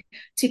looking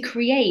to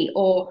create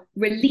or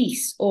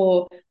release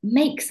or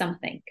make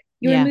something.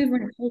 You're a mover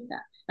and a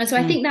taker. And so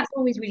I think that's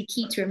always really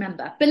key to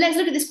remember. But let's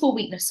look at this core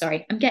weakness.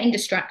 Sorry, I'm getting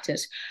distracted.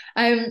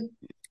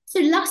 So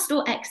lust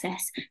or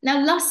excess.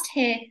 Now, lust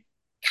here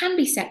can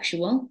be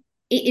sexual.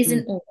 It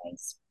isn't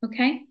always.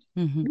 Okay.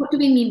 What do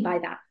we mean by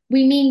that?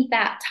 We mean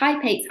that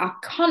type 8s are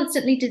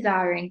constantly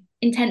desiring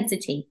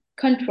intensity,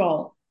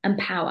 control, and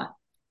power,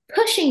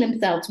 pushing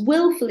themselves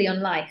willfully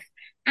on life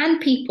and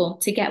people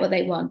to get what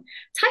they want.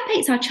 Type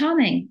 8s are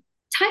charming.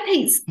 Type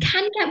 8s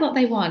can get what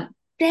they want.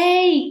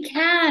 They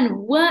can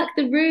work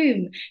the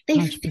room. They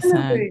 100%. fill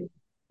a room.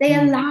 They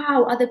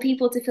allow other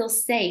people to feel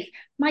safe.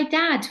 My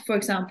dad, for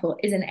example,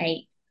 is an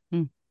 8.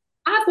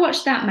 I've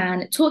watched that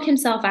man talk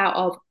himself out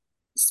of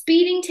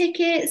speeding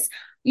tickets,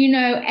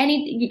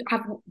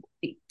 I've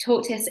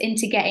talked us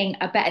into getting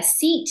a better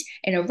seat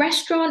in a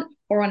restaurant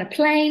or on a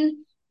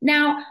plane.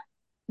 Now,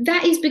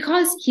 that is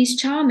because he's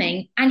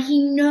charming and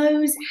he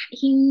knows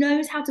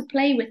how to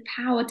play with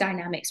power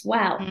dynamics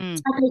well. Type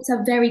 8s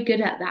are very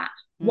good at that.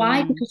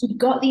 Why? Because you've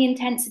got the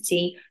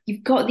intensity,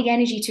 you've got the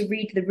energy to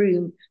read the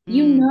room.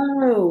 You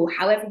know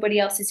how everybody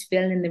else is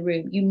feeling in the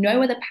room. You know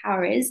where the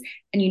power is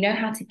and you know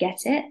how to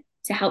get it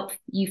to help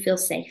you feel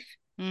safe.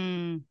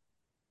 On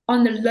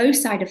the low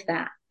side of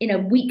that, in a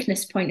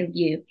weakness point of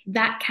view,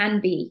 that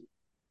can be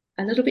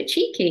a little bit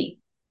cheeky.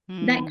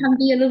 That can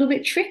be a little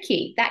bit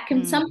tricky. That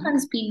can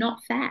sometimes be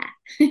not fair.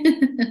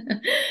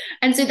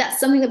 And so that's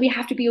something that we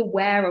have to be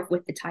aware of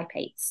with the type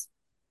 8s.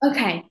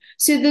 Okay,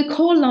 so the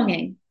core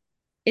longing,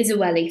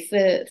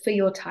 Isaweli, for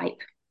your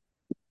type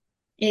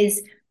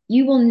is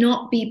you will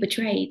not be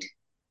betrayed.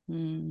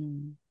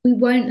 We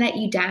won't let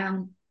you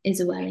down,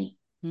 Isaweli.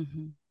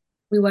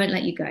 We won't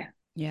let you go.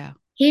 Yeah.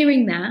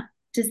 Hearing that,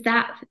 does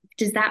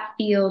that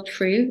feel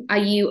true?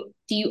 Do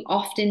you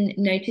often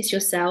notice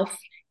yourself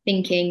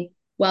thinking,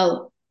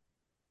 well,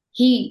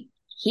 he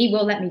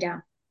will let me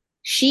down.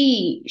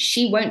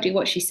 She won't do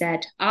what she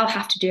said. I'll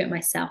have to do it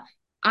myself.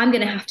 I'm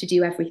gonna have to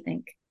do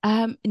everything.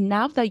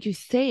 Now that you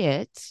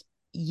say it,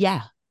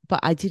 yeah, but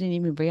I didn't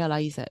even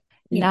realize it.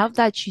 Yeah. Now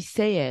that you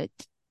say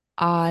it,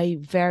 I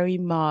very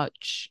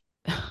much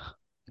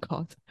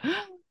God.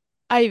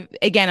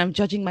 I'm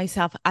judging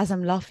myself as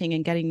I'm laughing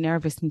and getting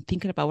nervous and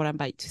thinking about what I'm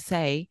about to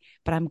say,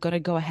 but I'm gonna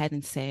go ahead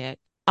and say it.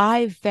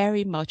 I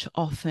very much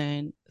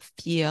often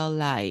feel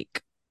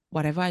like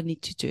whatever I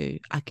need to do,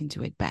 I can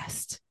do it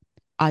best.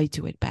 I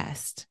do it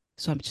best.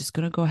 So I'm just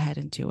gonna go ahead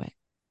and do it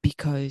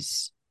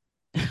because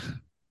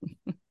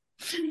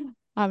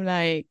I'm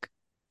like,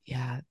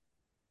 yeah,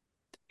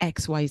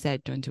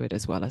 XYZ don't do it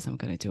as well as I'm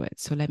gonna do it.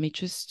 So let me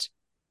just,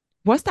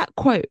 what's that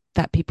quote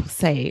that people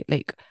say?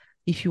 Like,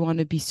 if you want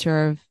to be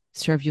served,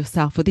 serve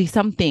yourself, or there's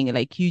something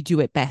like you do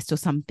it best or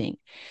something.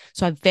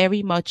 So I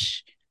very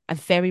much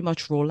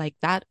roll like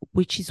that,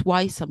 which is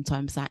why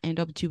sometimes I end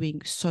up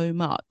doing so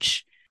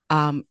much.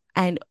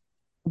 And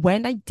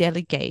when I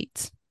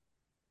delegate,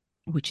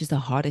 which is the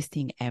hardest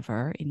thing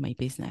ever in my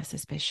business,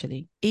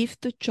 especially if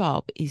the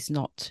job is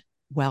not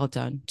well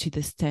done to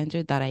the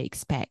standard that I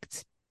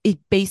expect, it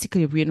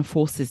basically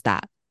reinforces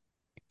that,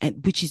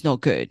 and which is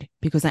not good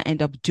because I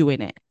end up doing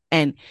it.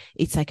 And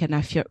it's like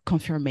an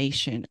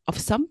confirmation of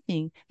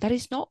something that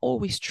is not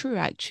always true,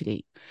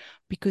 actually,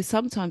 because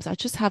sometimes I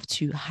just have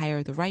to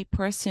hire the right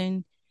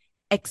person,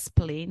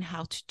 explain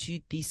how to do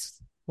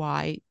this,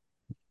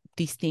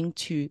 this thing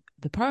to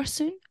the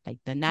person, like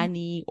the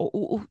nanny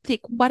or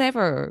like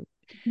whatever.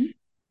 Do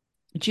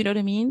you know what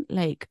I mean?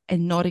 Like,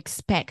 and not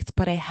expect,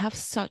 but I have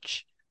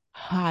such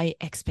high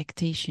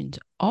expectations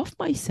of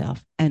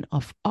myself and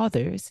of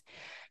others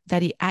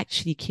that it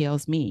actually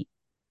kills me.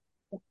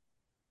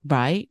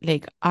 Right?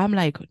 Like, I'm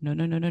like, no.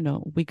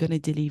 We're going to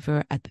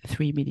deliver at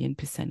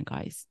 3,000,000%,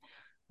 guys.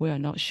 we are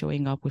not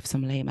showing up with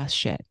some lame ass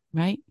shit,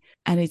 right?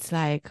 And it's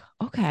like,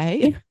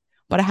 okay,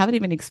 but I haven't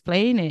even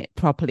explained it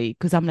properly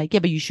because I'm like,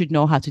 yeah, but you should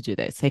know how to do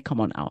this. Hey,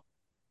 come on out.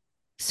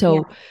 Yeah.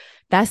 So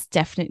that's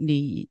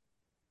definitely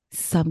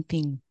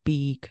something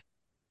big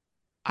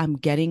I'm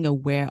getting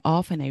aware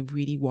of and I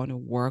really want to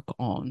work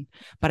on.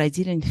 But I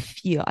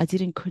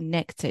didn't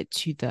connect it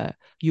to the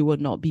you will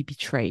not be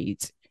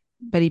betrayed.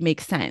 But it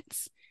makes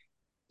sense.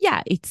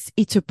 Yeah,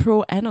 it's a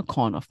pro and a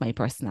con of my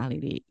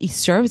personality. It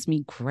serves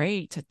me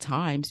great at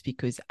times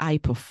because I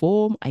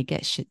perform, I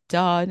get shit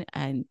done,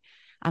 and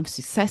I'm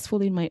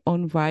successful in my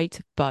own right.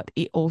 But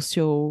it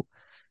also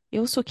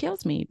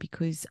kills me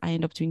because I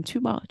end up doing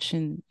too much,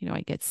 and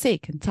I get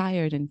sick and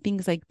tired and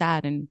things like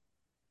that, Yeah.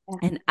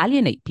 and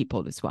alienate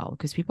people as well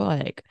because people are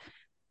like,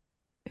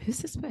 "Who's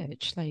this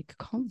bitch? Like,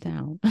 calm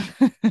down."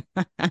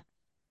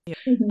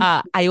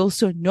 Mhm. I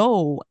also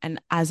know,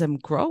 and as I'm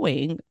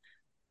growing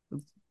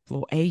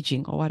or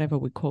aging or whatever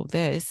we call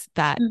this,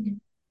 that Mhm.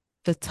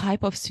 the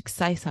type of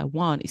success I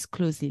want is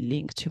closely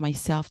linked to my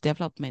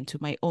self-development, to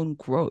my own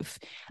growth.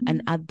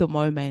 And Mhm. at the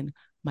moment,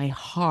 my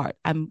heart,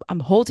 I'm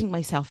holding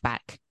myself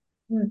back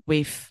Mhm.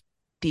 with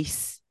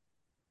this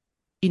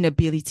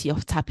inability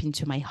of tapping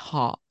into my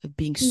heart, of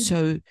being Mhm.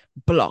 so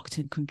blocked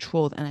and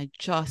controlled. And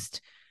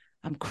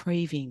I'm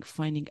craving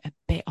finding a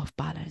bit of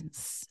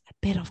balance. A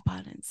bit of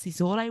balance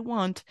is all I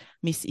want,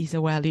 Miss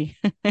Isawali.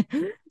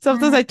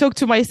 Sometimes Ah, I talk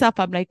to myself,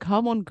 I'm like,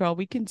 come on, girl,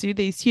 we can do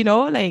this,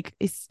 like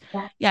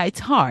yeah. yeah,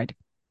 it's hard.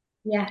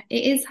 Yeah,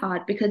 it is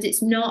hard because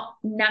it's not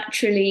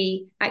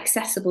naturally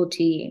accessible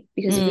to you.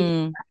 Because if we think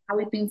Mm. about how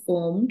we've been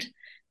formed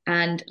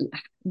and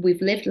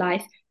we've lived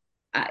life,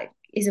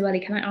 Isabella,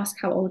 can I ask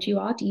how old you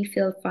are? Do you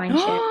feel fine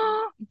sharing?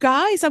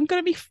 Guys, I'm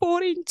gonna be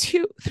 40 in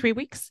 3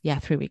 weeks. Yeah,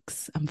 3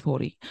 weeks. I'm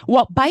 40.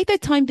 Well, by the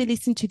time they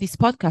listen to this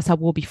podcast, I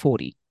will be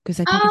 40 because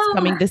I think it's Oh,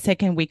 coming the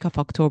second week of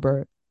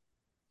October.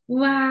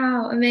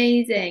 wow,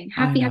 amazing.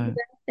 I Happy know.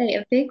 birthday,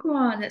 a big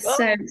one. That's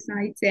so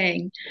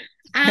exciting.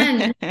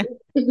 And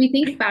if we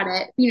think about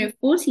it,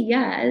 40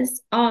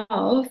 years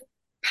of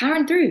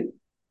powering through,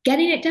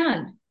 getting it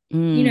done,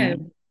 you know,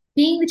 Mm,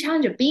 being the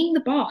challenger, being the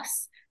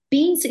boss,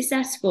 being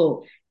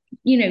successful,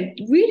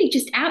 really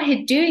just out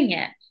here doing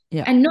it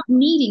yeah, and not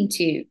needing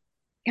to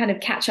kind of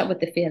catch up with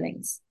the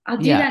feelings. I'll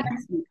do yeah, that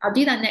next week. I'll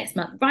do that next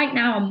month. Right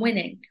now, I'm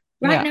winning.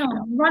 Right yeah, now,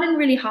 I'm running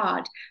really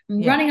hard.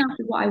 I'm yeah. running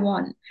after what I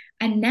want.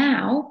 And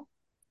now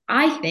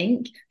I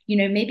think,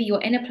 maybe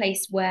you're in a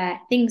place where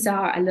things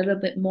are a little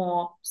bit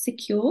more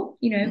secure,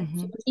 40,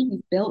 Hmm.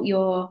 you've built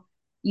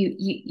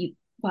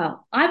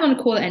well, I want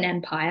to call it an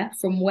empire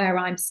from where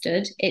I'm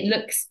stood. It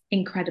looks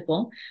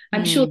incredible.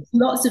 I'm sure Mm. there's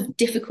lots of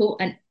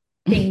difficult and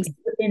things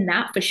within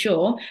that for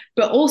sure,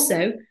 but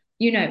also,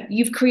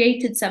 you've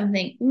created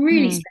something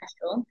really Mm.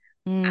 special,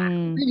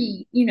 Mm.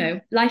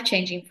 really, life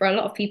changing for a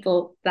lot of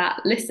people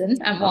that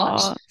listen and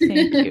watch. Oh,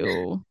 thank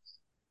you.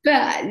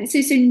 But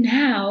so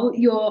now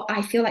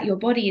I feel like your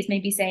body is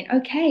maybe saying,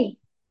 okay,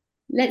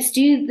 let's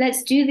do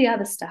the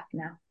other stuff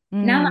now.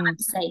 Now that Mm. I'm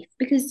safe,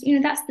 because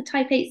that's the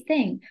type 8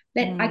 thing.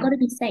 That I got Mm. to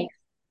be safe.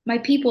 My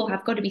people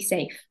have got to be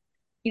safe.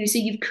 So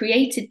you've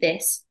created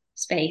this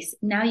space.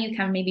 Now you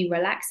can maybe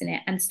relax in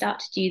it and start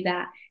to do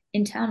that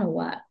internal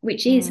work,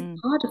 which is Mm.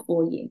 harder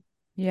for you.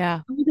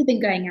 Yeah, Harder than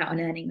going out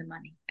and earning the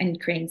money and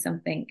creating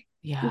something.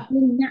 You're yeah,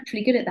 really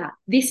naturally good at that.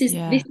 This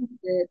yeah. is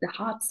the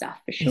hard stuff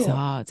for It's sure.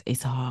 hard.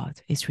 It's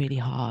hard. It's really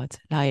hard.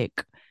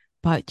 Like,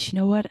 but you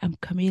know what? I'm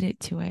committed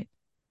to it.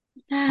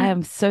 I Yeah,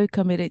 am so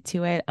committed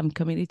to it. I'm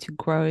committed to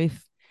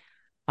growth.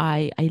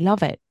 I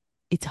love it.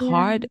 It's yeah.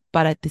 hard,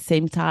 but at the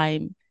same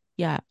time,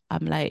 yeah,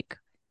 I'm like,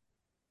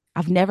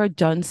 I've never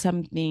done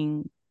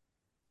something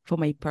for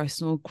my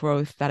personal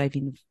growth that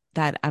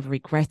I've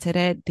regretted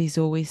it. There's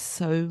always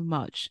so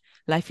much.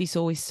 Life is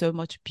always so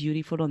much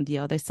beautiful on the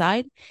other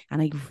side.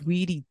 And I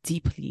really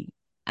deeply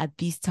at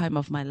this time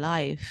of my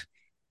life,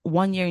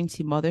 1 year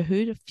into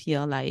motherhood,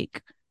 feel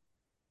like,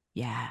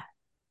 yeah,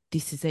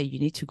 this is it. You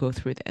need to go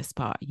through this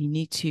part. You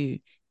need to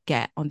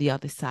get on the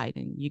other side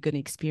and you're going to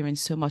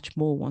experience so much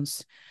more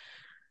once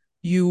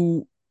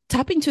you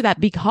tap into that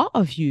big heart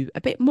of you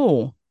a bit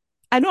more.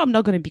 I know I'm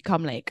not going to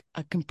become like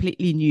a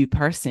completely new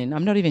person.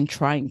 I'm not even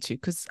trying to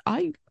because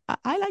I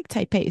like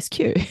type A, it's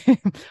cute.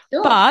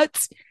 Sure.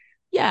 But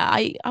yeah,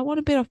 I want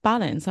a bit of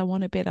balance. I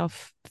want a bit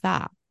of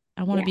that.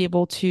 I want to Yeah. be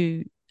able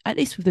to, at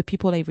least with the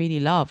people I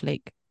really love,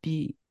 like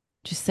be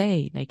just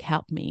say, like,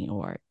 help me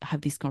or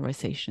have these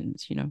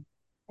conversations.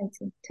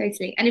 Totally,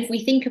 totally. And if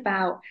we think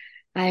about,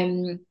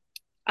 I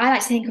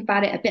like to think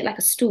about it a bit like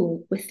a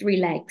stool with three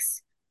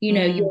legs.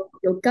 Mm,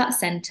 Your gut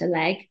center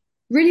leg,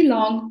 really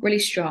long, really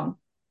strong.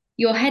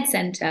 Your head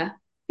center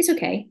is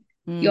okay.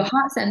 Your mm,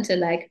 heart center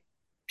leg,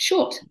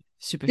 short.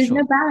 super There's no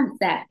short. balance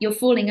there. You're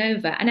falling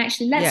over. And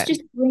actually, let's Yeah.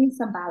 just bring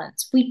some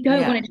balance. We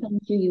don't Yeah. want to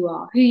change who you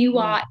are. Who you Mm,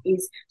 are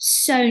is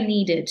so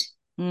needed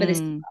for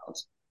this mm, world.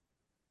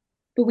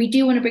 But we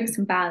do want to bring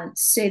some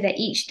balance so that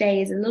each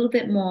day is a little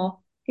bit more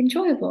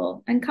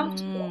enjoyable and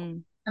comfortable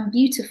mm, and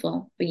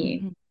beautiful for you.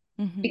 mhm,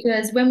 mhm,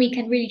 Because when we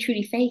can really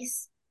truly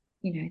face,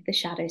 the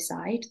shadow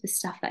side, the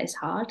stuff that is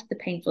hard, the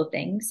painful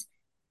things,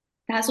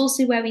 that's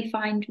also where we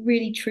find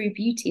really true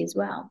beauty as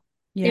well.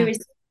 There Yeah.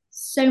 is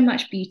so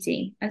much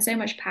beauty and so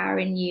much power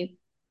in you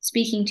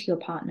speaking to your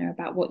partner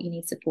about what you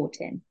need support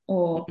in,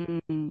 or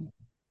Mm,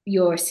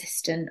 your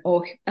assistant,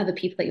 or other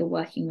people that you're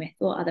working with,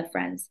 or other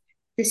friends.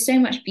 There's so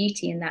much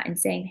beauty in that, in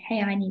saying,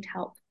 hey, I need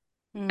help.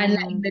 And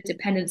letting mm. the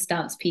dependent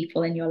stance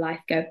people in your life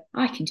go,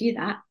 I can do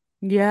that.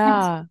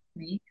 Yeah.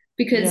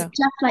 Because Yeah.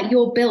 just like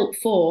you're built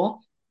for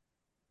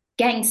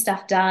getting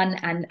stuff done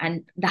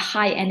and the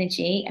high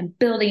energy and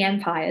building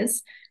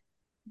empires,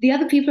 the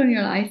other people in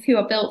your life who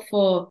are built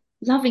for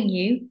loving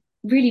you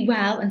really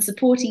well and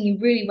supporting you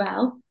really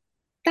well,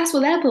 that's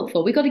what they're built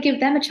for. We've got to give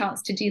them a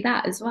chance to do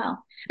that as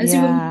well. And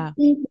so when Yeah.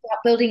 we think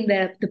about building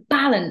the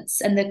balance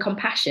and the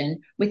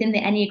compassion within the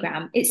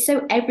Enneagram, it's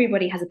so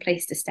everybody has a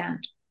place to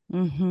stand.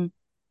 Mm-hmm.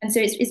 And so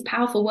it's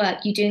powerful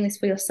work. You doing this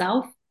for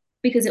yourself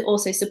because it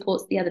also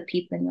supports the other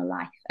people in your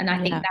life. And I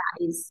think Yeah.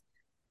 that is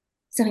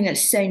something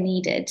that's so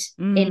needed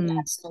in Mm.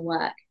 personal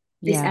work,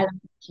 this Yeah.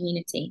 element of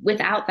community.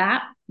 Without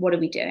that, what are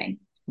we doing?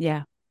 Yeah.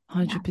 Yeah.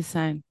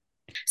 100%.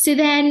 So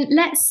then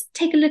let's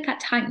take a look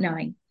at type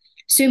 9.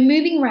 So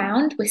moving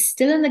around, we're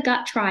still in the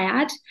gut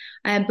triad,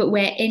 but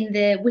we're in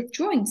the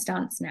withdrawing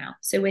stance now.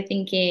 So we're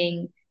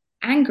thinking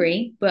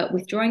angry, but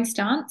withdrawing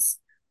stance.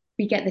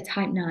 We get the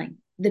type 9,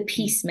 the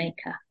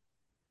peacemaker.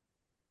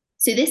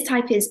 So this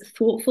type is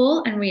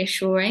thoughtful and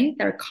reassuring.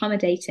 They're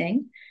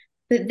accommodating,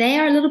 but they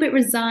are a little bit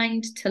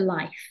resigned to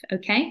life.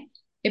 Okay.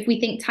 If we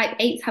think type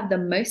 8s have the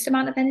most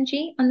amount of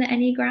energy on the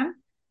Enneagram,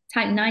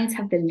 type 9s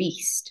have the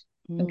least.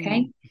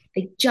 Okay. Mm.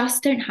 They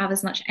just don't have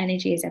as much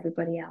energy as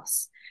everybody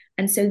else.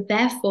 And so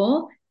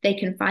therefore, they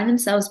can find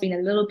themselves being a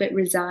little bit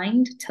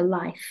resigned to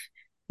life.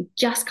 They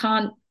just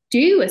can't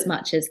do as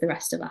much as the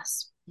rest of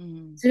us.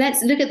 Mm. So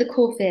let's look at the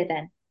core fear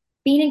then.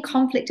 Being in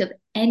conflict of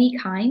any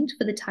kind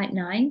for the type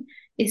 9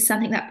 is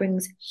something that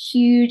brings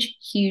huge,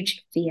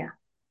 huge fear.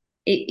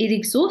 It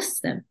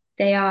exhausts them.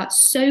 They are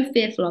so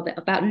fearful of it,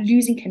 about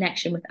losing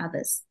connection with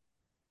others.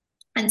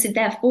 And so,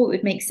 therefore, it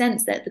would make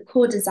sense that the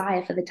core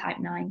desire for the type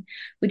 9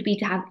 would be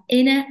to have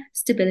inner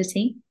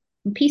stability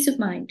and peace of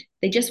mind.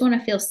 They just want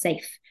to feel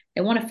safe.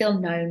 They want to feel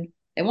known.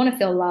 They want to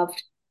feel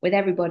loved with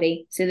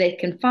everybody so they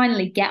can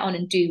finally get on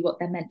and do what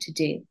they're meant to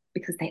do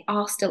because they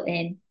are still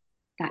in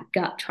that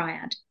gut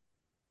triad.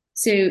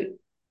 So,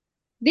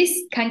 this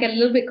can get a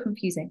little bit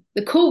confusing.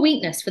 The core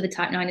weakness for the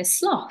type 9 is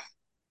sloth,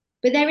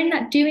 but they're in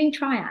that doing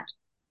triad,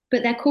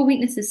 but their core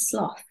weakness is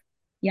sloth.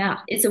 Yeah,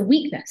 it's a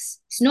weakness.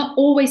 It's not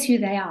always who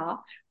they are,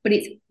 but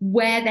it's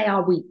where they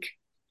are weak.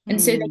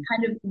 And so they Mm.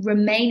 kind of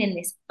remain in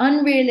this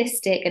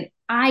unrealistic and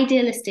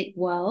idealistic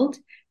world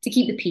to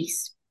keep the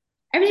peace.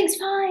 Everything's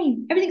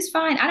fine. Everything's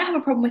fine. I don't have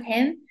a problem with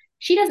him.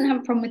 She doesn't have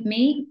a problem with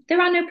me. There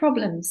are no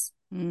problems.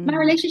 My Mm.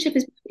 relationship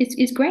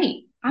is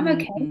great. I'm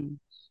okay. Mm.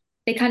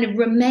 They kind of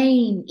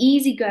remain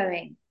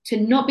easygoing to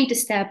not be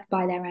disturbed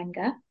by their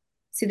anger,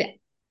 so that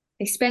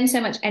they spend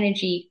so much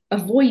energy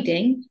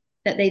avoiding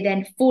that they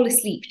then fall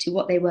asleep to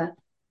what they were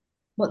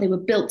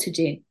built to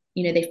do.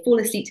 You know, they fall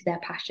asleep to their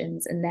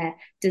passions and their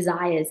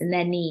desires and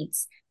their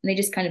needs, and they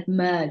just kind of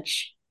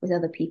merge with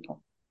other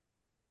people.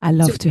 I So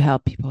love to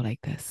help people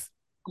like this.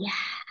 yeah,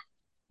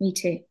 me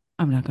too.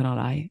 I'm not gonna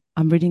lie.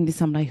 I'm reading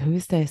this. I'm like, who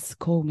is this?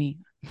 Call me.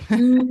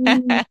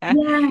 Yes,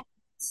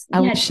 I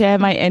will yeah, share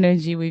my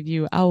energy with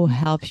you. I will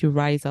help you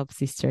rise up,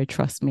 sister.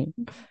 Trust me.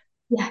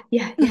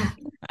 yeah.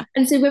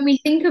 And so when we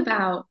think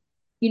about,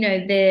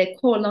 the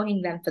core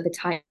longing then for the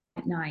type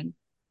 9,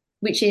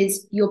 which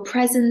is your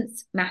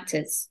presence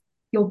matters,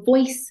 your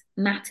voice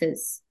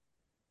matters,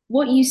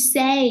 what you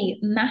say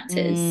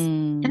matters.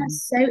 Mm.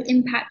 That's so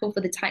impactful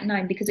for the type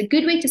 9 because a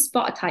good way to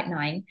spot a type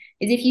 9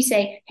 is if you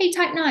say, hey,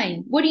 type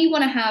 9, what do you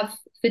want to have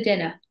for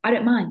dinner? I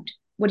don't mind.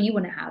 What do you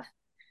want to have?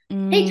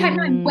 Hey, type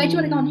 9, where do you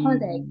want to go on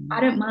holiday? I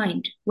Mm. don't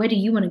mind. Where do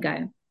you want to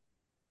go?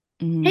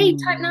 Hey,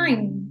 type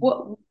 9,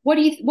 Mm. what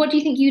do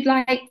you think you'd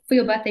like for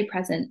your birthday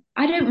present?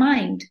 I don't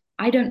mind.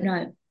 I don't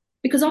know.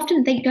 Because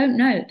often they don't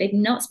know. They've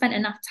not spent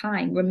enough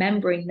time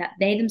remembering that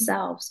they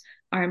themselves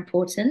are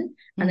important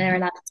and they're Mhm.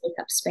 allowed to take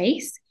up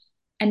space.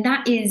 And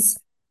that is,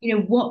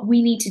 what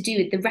we need to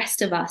do, the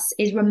rest of us,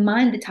 is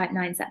remind the type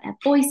 9s that their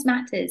voice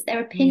matters,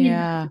 their opinion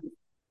Yeah. matters,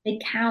 they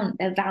count,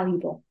 they're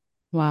valuable.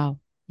 Wow.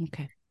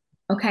 Okay.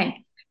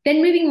 Okay.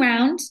 Then moving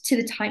around to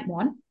the type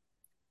 1.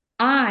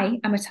 I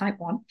am a type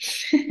 1.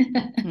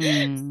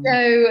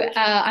 Mm.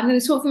 I'm going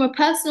to talk from a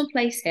personal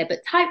place here, but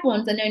type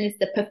 1s are known as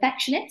the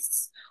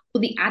perfectionists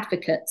or the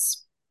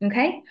advocates.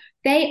 Okay.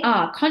 They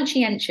are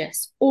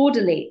conscientious,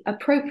 orderly,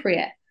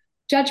 appropriate,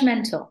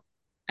 judgmental,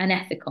 and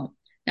ethical.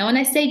 Now, when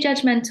I say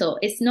judgmental,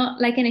 it's not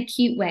like in a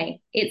cute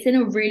way, it's in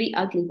a really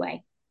ugly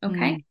way.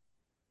 Okay.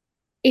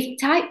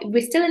 Mm.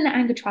 We're still in the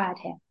anger triad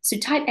here. So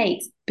type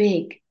 8's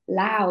big,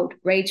 loud,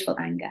 rageful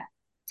anger.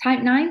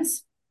 Type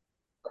 9's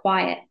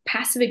quiet,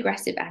 passive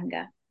aggressive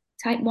anger.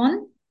 Type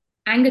 1,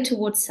 anger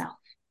towards self.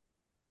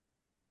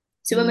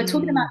 So when we're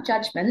talking Mm. about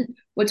judgment,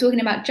 we're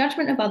talking about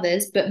judgment of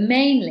others, but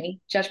mainly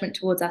judgment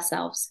towards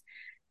ourselves.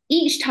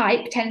 Each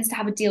type tends to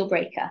have a deal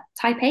breaker.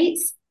 Type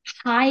 8's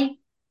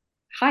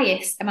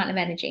highest amount of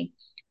energy.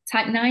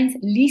 Type 9's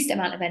least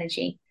amount of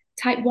energy.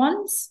 Type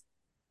 1's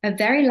are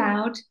very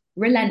loud,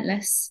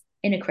 relentless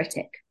inner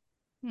critic.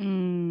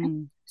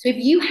 Mm. So if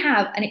you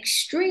have an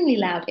extremely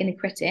loud inner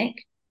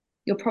critic,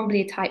 you're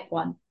probably a type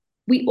 1.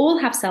 We all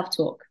have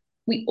self-talk.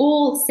 We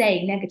all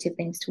say negative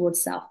things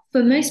towards self.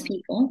 For most Mhm.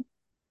 people,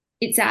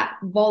 it's at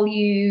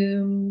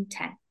volume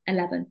 10,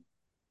 11.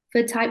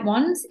 For type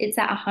 1s, it's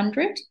at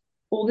 100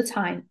 all the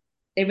time.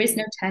 There is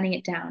no turning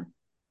it down.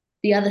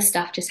 The other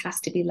stuff just has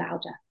to be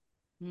louder.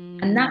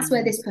 And that's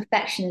where Mm. this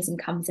perfectionism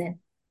comes in.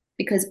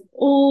 Because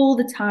all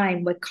the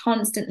time we're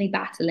constantly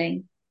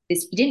battling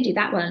this. You didn't do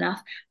that well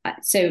enough.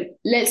 So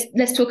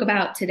let's talk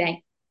about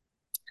today.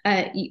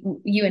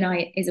 You and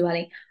I,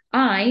 Isabelle.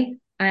 I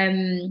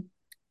um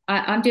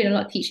I'm doing a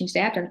lot of teaching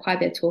today. I've done quite a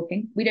bit of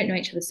talking. We don't know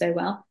each other so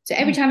well. So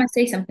every time I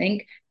say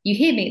something, you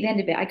hear me at the end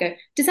of it, I go,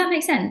 does that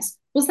make sense?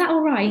 Was that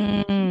all right?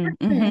 Mm.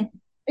 Mhm.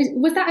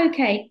 Was that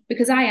okay?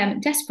 Because I am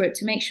desperate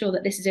to make sure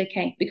that this is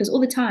okay. Because all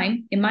the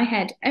time in my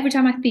head, every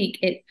time I speak,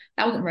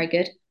 that wasn't very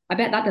good. I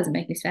bet that doesn't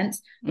make any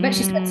sense. I bet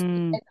she said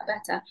Mm. that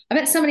better. I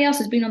bet somebody else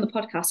has been on the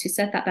podcast who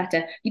said that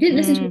better. You didn't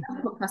listen to Mm.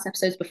 enough podcast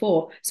episodes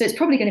before, so it's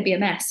probably going to be a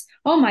mess.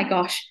 Oh my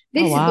gosh, Oh,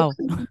 this is wow.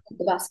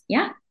 the bus.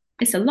 Yeah,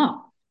 it's a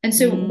lot. And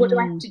so, what do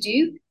I have Mm. to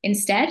do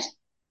instead?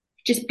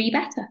 Just be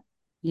better,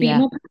 be Yeah.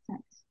 more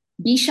perfect,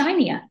 be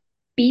shinier,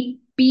 be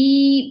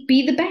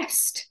the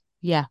best.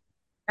 Yeah.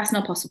 That's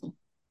not possible.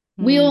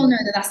 We all Mm. know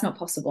that that's not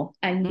possible.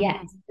 And yet,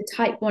 Mhm. the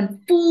type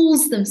 1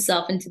 fools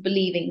themselves into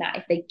believing that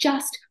if they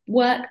just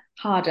work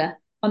harder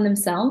on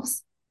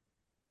themselves,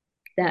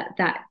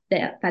 that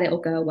it'll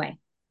go away.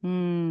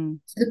 Mm.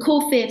 So the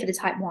core fear for the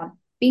type 1,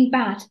 being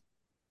bad,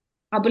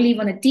 I believe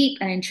on a deep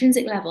and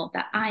intrinsic level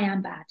that I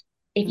am bad.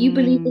 If you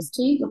believe Mm. this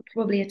too, you're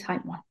probably a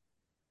type 1.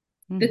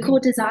 The core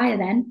Mhm. desire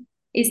then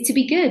is to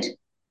be good.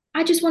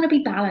 I just want to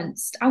be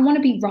balanced. I want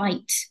to be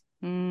right.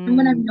 And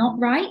when I'm Mm. not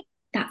right,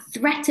 that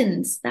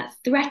threatens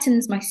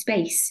my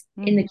space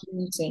in the Mhm.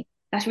 community.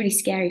 That's really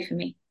scary for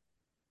me.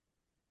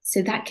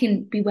 So that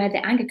can be where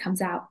the anger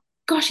comes out.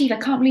 Gosh, Eve, I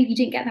can't believe you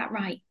didn't get that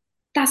right.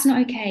 That's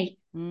not okay.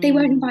 They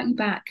won't Mm. invite you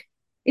back.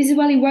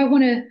 Isabel won't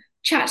want to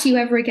chat to you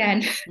ever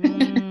again,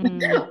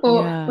 Mm.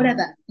 or Yeah.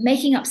 whatever.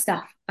 Making up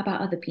stuff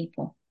about other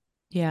people.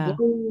 Yeah.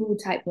 Whoa,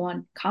 type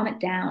 1, calm it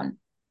down.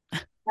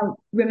 Now,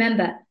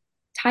 remember,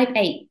 type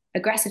 8,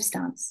 aggressive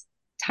stance.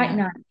 Type Yeah.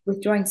 9,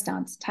 withdrawing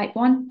stance. Type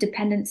 1,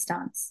 dependent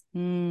stance.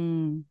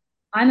 Mm.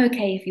 I'm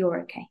okay if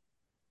you're okay.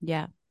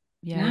 Yeah.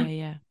 Yeah. Yeah. Yeah.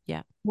 Yeah.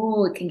 Yeah.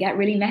 Oh, it can get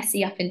really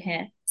messy up in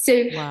here.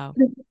 So Wow.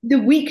 the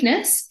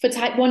weakness for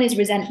type 1 is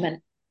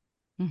resentment.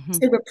 Mhm.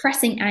 So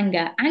repressing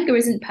anger. Anger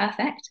isn't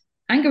perfect.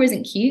 Anger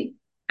isn't cute.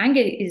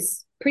 Anger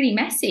is pretty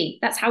messy.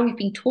 That's how we've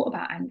been taught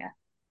about anger.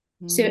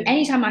 So Mm.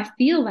 anytime I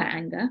feel that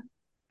anger,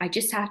 I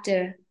just have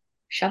to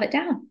shove it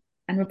down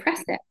and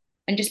repress it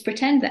and just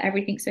pretend that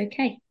everything's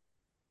okay.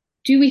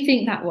 Do we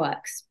think that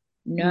works?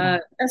 No. No.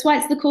 That's why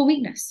it's the core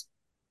weakness.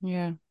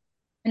 Yeah.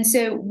 And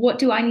so, what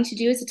do I need to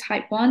do as a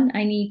type 1?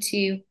 I need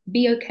to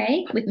be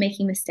okay with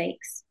making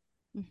mistakes.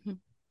 Mhm. In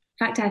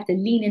fact, I have to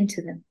lean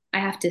into them. I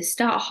have to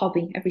start a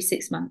hobby every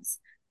 6 months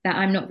that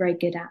I'm not very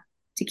good at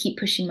to keep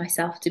pushing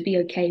myself to be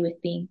okay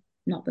with being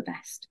not the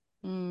best.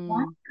 Why?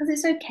 Mm. Because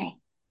it's okay.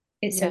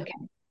 It's Yeah.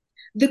 okay.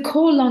 The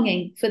core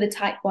longing for the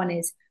type 1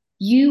 is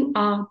you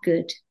are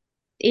good.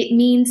 It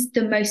means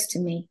the most to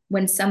me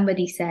when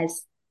somebody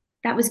says,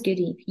 that was good,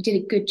 Eve. You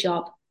did a good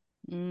job.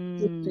 You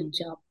did a good Mm.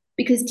 job.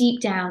 Because deep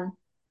down,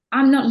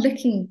 I'm not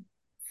looking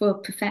for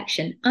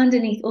perfection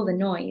underneath all the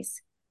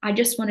noise. I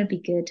just want to be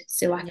good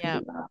so I can Yeah.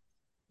 be loved.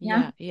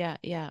 Yeah? Yeah. Yeah.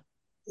 Yeah.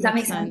 Does that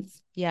Makes make sense?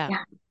 sense. Yeah.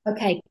 Yeah.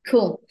 Okay,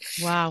 cool.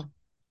 Wow.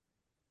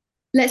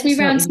 Let's move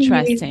So around to,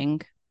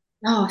 interesting.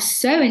 oh,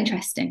 so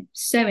interesting.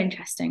 So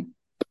interesting.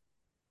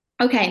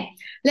 Okay,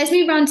 let's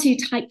move around to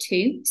type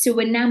 2. So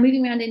we're now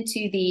moving around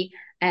into the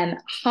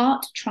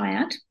heart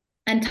triad.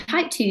 And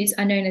type 2s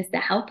are known as the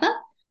helper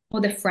or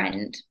the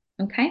friend.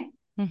 Okay,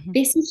 Mhm.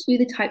 this is who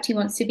the type 2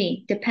 wants to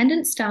be,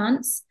 dependent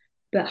stance,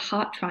 but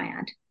heart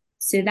triad.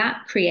 So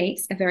that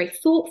creates a very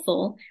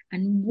thoughtful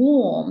and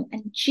warm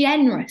and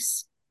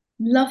generous,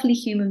 lovely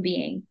human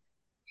being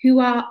who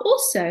are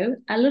also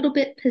a little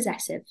bit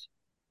possessive.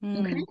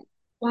 Okay. Mm.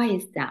 Why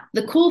is that?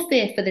 The core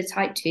fear for the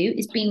type 2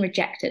 is being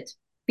rejected,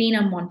 being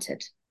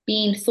unwanted,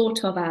 being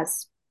thought of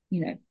as,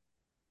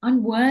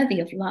 unworthy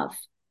of love.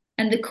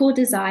 And the core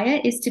desire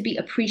is to be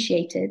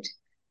appreciated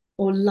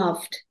or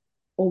loved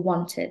or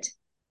wanted.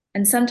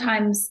 And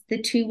sometimes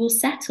the two will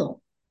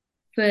settle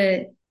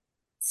for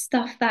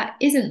stuff that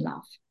isn't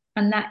love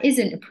and that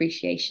isn't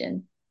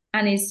appreciation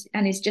and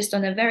is just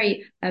on a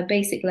very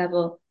basic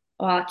level,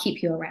 oh, I'll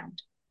keep you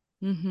around.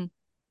 Mhm.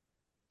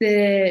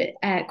 The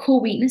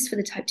core weakness for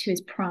the type 2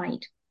 is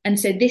pride. And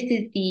so this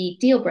is the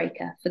deal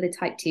breaker for the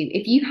type 2.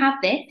 If you have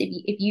this,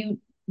 if you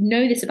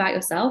know this about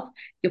yourself,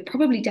 you're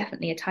probably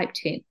definitely a type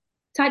 2.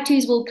 Type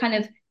 2s will kind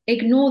of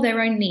ignore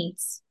their own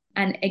needs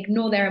and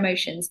ignore their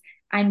emotions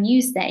and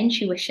use their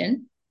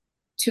intuition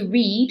to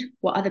read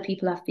what other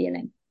people are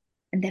feeling.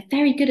 And they're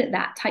very good at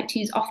that. Type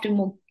 2s often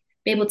will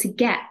be able to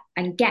get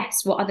and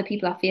guess what other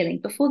people are feeling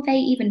before they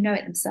even know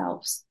it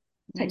themselves.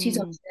 Type 2s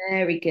are Mm,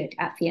 very good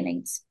at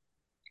feelings.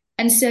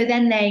 And so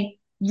then they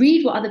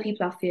read what other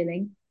people are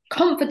feeling,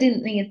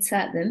 confidently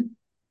insert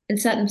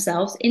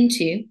themselves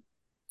into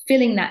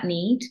filling that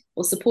need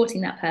or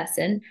supporting that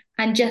person,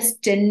 and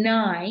just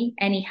deny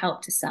any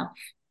help to self.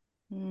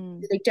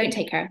 mm, They don't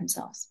take care of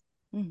themselves.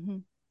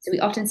 mhm, So we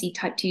often see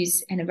type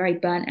 2s in a very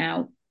burnt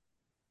out,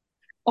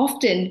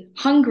 often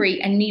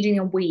hungry and needing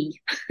a wee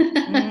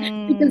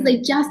because they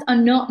mm, just are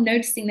not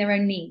noticing their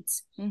own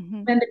needs.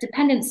 mhm, Remember,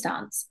 dependent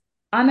stance.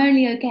 I'm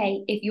only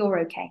okay if you're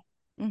okay.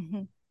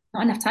 mhm.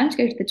 Not enough time to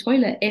go to the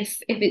toilet if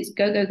it's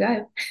go go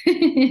go.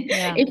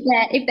 Yeah.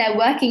 If they're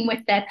working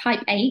with their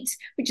type 8,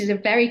 which is a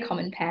very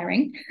common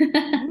pairing.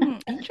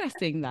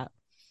 Interesting that.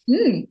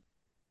 Hmm.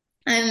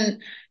 Um,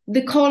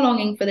 the core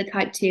longing for the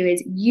type 2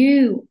 is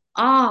you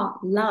are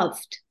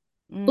loved.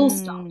 Full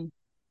stop. Mm,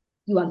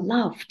 You are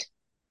loved.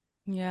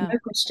 yeah. No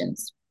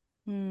questions.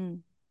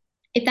 Mm.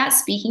 If that's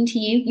speaking to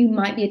you, you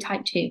might be a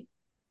type 2.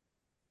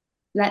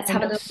 Let's I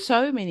have a know little.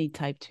 so many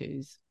type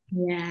twos.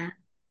 Yeah.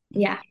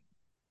 Mhm. Yeah.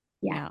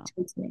 Yeah. Yeah.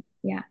 Totally.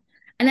 Yeah.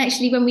 And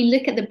actually, when we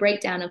look at the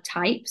breakdown of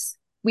types,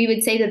 we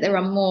would say that there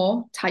are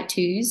more type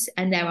 2s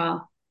and there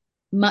are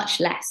much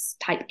less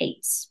type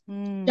 8s,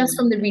 just Mm,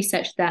 from the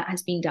research that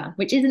has been done,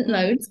 which isn't mm,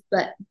 loads,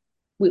 but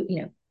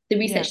the yeah.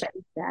 research that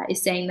is there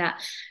is saying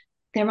that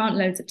there aren't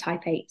loads of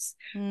type 8s,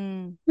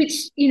 Mm.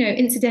 which,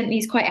 incidentally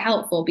is quite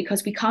helpful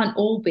because we can't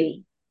all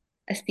be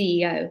a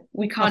CEO.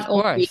 We can't Of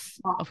all be course.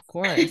 a boss. Of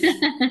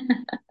course.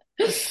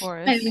 Of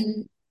course.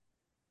 Um,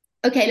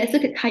 okay, let's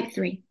look at type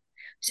 3.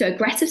 So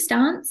aggressive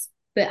stance,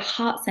 but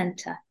heart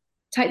center.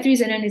 Type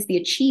 3s are known as the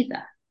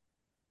achiever.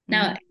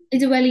 Now, Mm,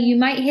 Isabella, you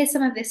might hear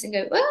some of this and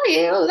go, oh,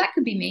 yeah, oh, that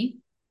could be me.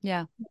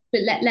 yeah.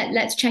 But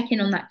let's check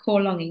in on that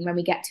core longing when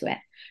we get to it.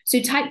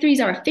 So type 3s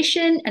are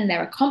efficient and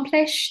they're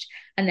accomplished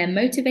and they're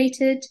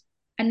motivated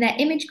and they're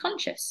image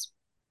conscious.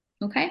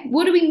 Okay.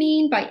 What do we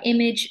mean by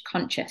image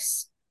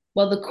conscious?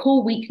 Well, the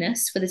core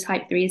weakness for the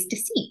type 3 is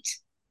deceit.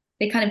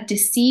 They kind of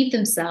deceive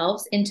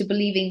themselves into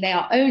believing they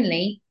are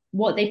only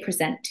what they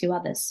present to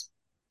others.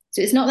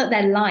 So it's not that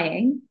they're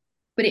lying,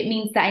 but it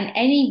means that in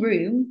any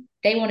room,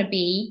 they want to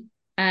be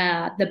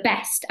the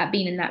best at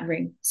being in that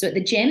room. So at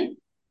the gym,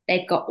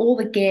 they've got all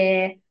the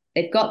gear,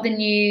 they've got the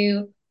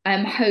new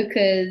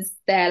hokers,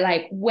 they're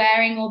like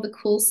wearing all the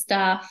cool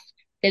stuff.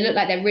 They look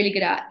like they're really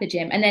good at the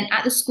gym. And then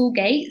at the school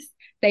gates,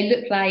 they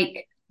look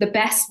like the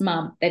best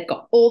mum. They've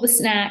got all the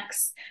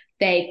snacks,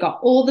 they've got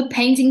all the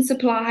painting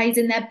supplies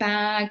in their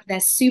bag. They're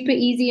super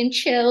easy and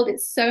chilled.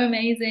 It's so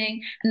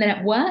amazing. And then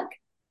at work,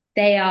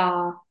 they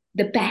are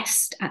the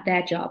best at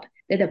their job.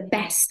 They're the Mm,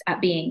 best at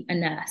being a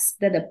nurse.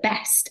 They're the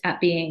best at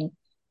being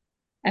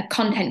a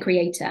content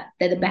creator.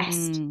 They're the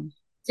best. mm,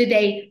 So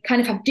they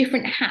kind of have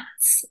different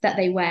hats that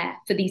they wear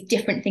for these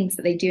different things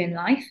that they do in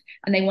life.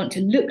 And they want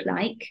to look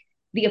like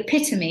the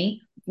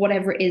epitome of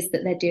whatever it is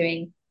that they're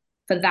doing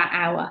for that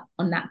hour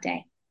on that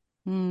day.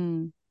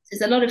 mm, So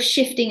there's a lot of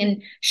shifting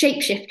and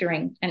shape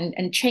shifting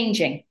and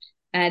changing.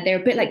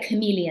 They're a bit like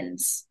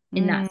chameleons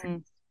in that sense.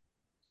 mm,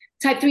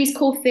 Type three's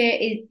core fear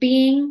is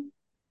being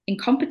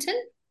incompetent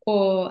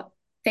or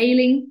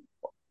failing,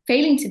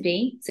 failing to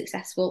be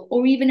successful,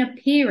 or even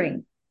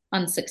appearing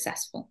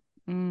unsuccessful.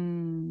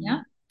 mm,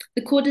 Yeah.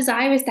 The core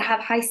desire is to have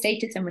high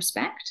status and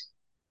respect,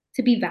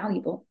 to be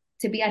valuable,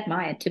 to be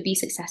admired, to be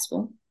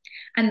successful.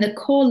 And the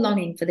core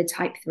longing for the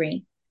type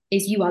 3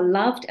 is you are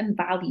loved and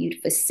valued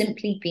for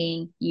simply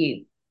being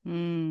you,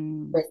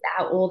 mm,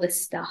 without all the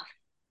stuff,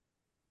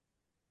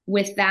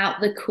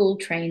 without the cool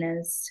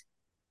trainers,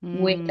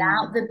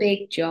 without mm, the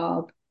big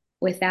job,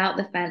 without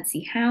the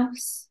fancy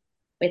house,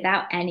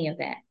 without any of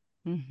it.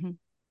 mhm.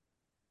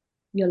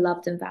 You're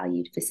loved and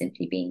valued for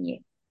simply being you.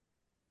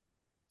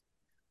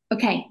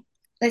 Okay,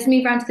 let's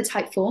move around to the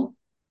type 4.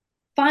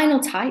 Final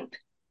type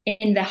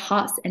in the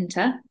heart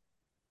center.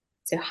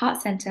 So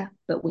heart center,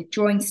 but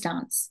withdrawing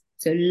stance.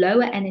 So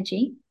lower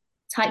energy.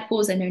 Type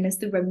 4s are known as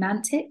the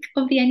romantic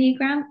of the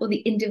Enneagram or the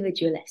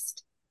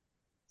individualist.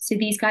 So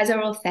these guys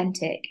are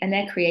authentic and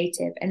they're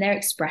creative and they're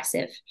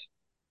expressive,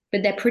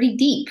 but they're pretty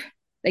deep.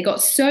 They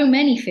got so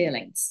many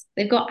feelings.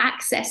 They've got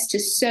access to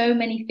so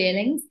many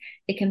feelings.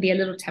 It can be a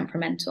little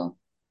temperamental.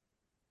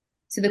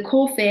 So the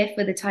core fear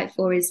for the type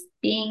 4 is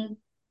being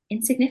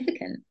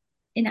insignificant,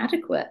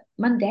 inadequate,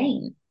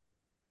 mundane,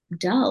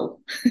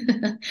 dull.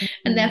 And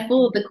Mm,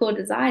 therefore, the core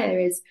desire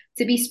is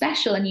to be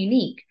special and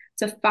unique,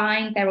 to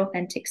find their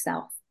authentic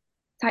self.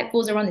 Type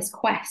 4s are on this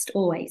quest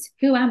always.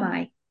 Who am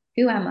I?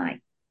 Who am I?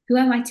 Who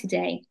am I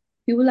today?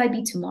 Who will I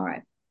be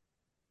tomorrow?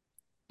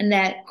 And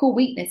their core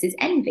weakness is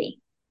envy.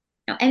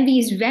 Now, envy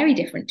is very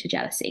different to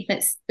jealousy.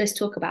 Let's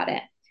talk about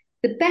it.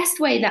 The best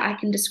way that I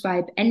can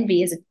describe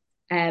envy as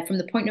from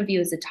the point of view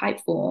as a type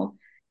 4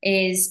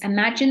 is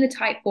imagine the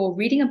type 4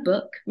 reading a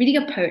book, reading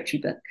a poetry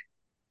book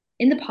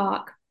in the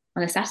park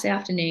on a Saturday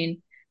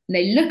afternoon, and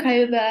they look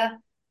over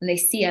and they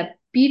see a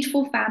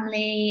beautiful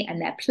family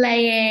and they're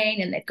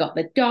playing and they've got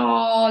the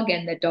dog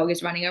and the dog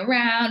is running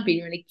around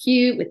being really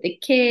cute with the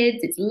kids.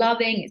 It's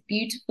loving, it's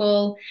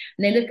beautiful.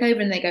 And they look over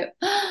and they go,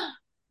 oh,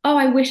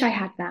 I wish I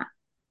had that.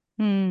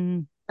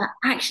 mm, but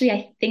actually,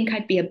 I think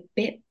I'd be a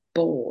bit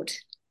bored.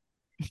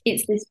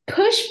 It's this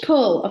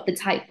push-pull of the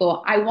type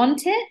 4. I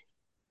want it,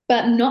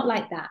 but not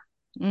like that.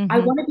 I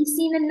Mm-hmm. want to be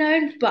seen and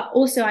known, but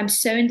also I'm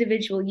so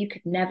individual, you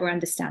could never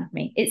understand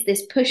me. It's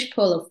this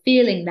push-pull of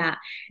feeling that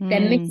they're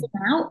missing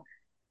Mm. out,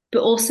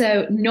 but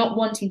also not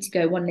wanting to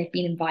go when they've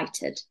been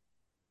invited.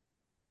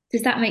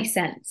 Does that make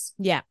sense?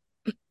 Yeah.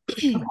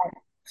 Okay.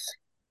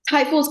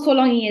 Type 4's core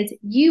longing is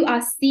you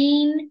are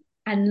seen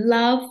and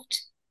loved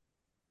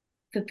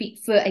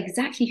for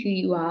exactly who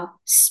you are,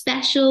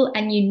 special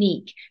and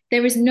unique.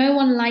 There is no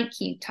one like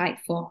you, type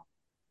 4.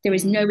 There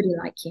is Mm. nobody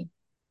like you.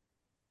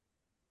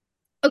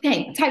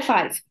 Okay, type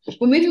 5.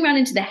 We're moving around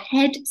into the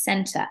head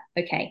center.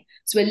 Okay,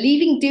 so we're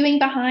leaving doing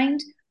behind,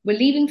 we're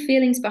leaving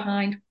feelings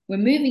behind, we're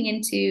moving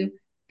into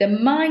the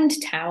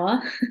mind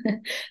tower,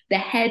 the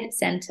head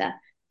center.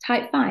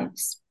 Type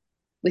 5s,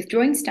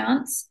 withdrawing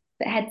stance,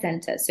 the head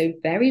center. So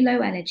very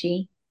low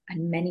energy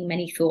and many,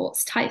 many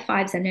thoughts. Type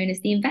 5s are known as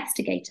the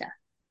investigator.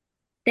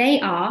 They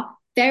are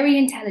very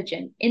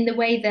intelligent in the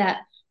way that,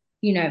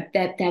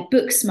 they're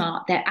book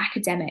smart, they're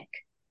academic,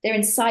 they're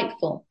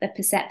insightful, they're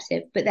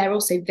perceptive, but they're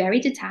also very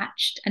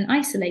detached and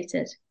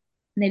isolated.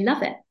 And they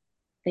love it.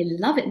 They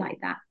love it like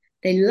that.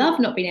 They love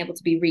not being able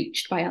to be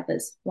reached by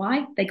others.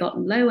 Why? They got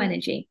low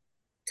energy.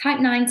 Type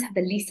 9s have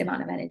the least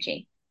amount of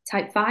energy.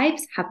 Type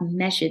 5s have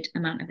measured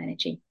amount of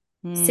energy.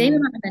 Same Mm.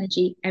 amount of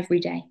energy every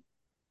day.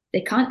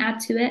 They can't add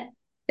to it.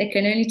 They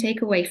can only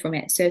take away from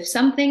it. So if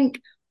something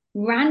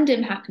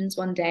random happens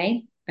one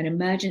day, an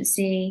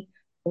emergency,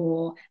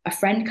 or a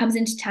friend comes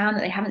into town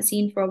that they haven't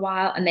seen for a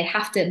while and they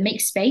have to make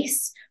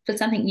space for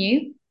something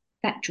new,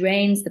 that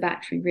drains the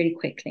battery really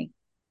quickly.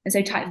 And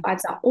so type Mm.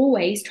 5s are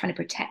always trying to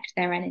protect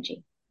their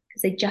energy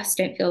because they just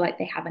don't feel like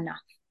they have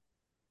enough.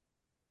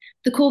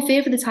 The core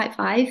fear for the type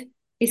 5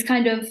 is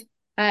kind of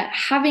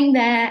having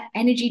their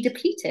energy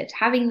depleted,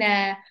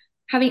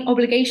 having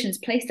obligations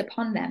placed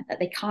upon them that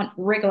they can't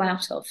wriggle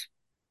out of,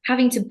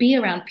 having to be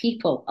around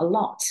people a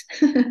lot.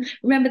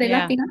 Remember, they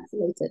love Yeah. being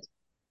isolated.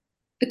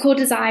 The core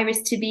desire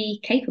is to be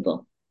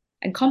capable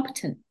and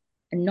competent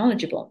and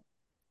knowledgeable.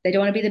 They don't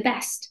want to be the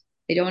best.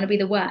 They don't want to be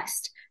the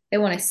worst. They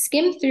want to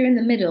skim through in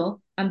the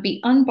middle and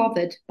be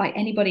unbothered by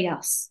anybody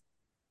else.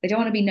 They don't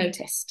want to be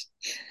noticed.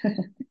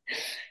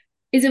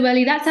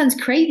 Isabelle, that sounds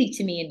crazy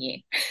to me and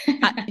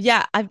you.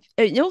 Yeah. I've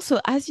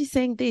also, as you're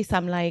saying this,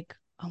 I'm like,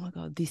 oh my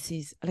God, this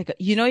is like,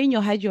 in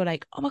your head, you're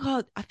like, oh my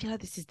God, I feel like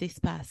this is this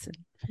person.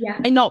 Yeah,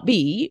 Might not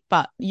be,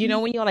 but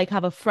when you're like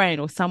have a friend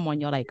or someone,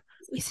 you're like,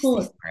 of is this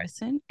course.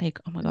 person? Like,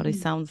 oh my God, it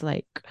Mhm. sounds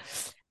like,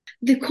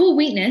 The core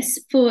weakness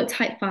for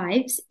type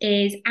 5s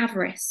is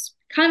avarice.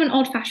 Kind of an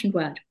old-fashioned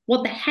word.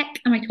 What the heck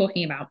am I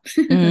talking about?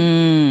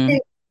 mm,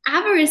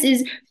 Avarice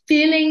is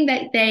feeling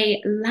that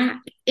they lack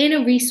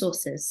inner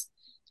resources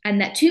and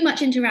that too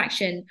much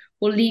interaction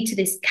will lead to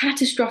this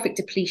catastrophic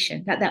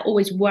depletion that they're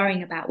always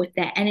worrying about with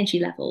their energy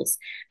levels.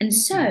 And mm,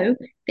 so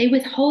they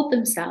withhold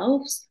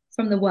themselves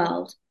from the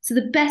world. So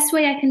the best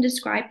way I can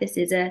describe this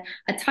is a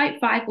type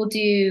 5 will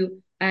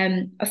do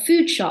a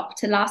food shop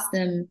to last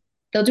them,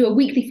 they'll do a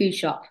weekly food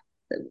shop,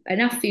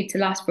 enough food to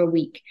last for a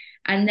week.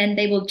 And then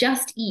they will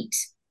just eat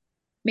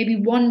maybe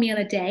one meal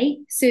a day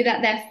so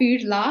that their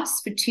food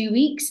lasts for 2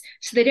 weeks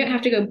so they don't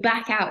have to go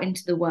back out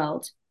into the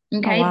world. oh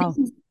Okay. wow.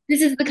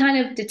 This is the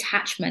kind of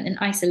detachment and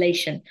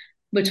isolation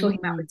we're talking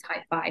about Mm, with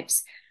type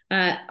 5s.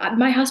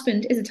 My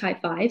husband is a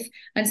type 5.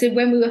 And so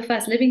when we were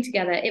first living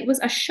together, it was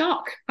a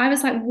shock. I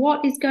was like,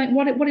 what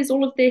is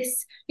all of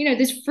this?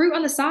 There's fruit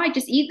on the side,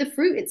 just eat the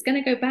fruit. It's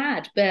going to go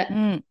bad. But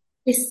mm,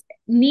 this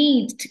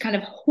need to kind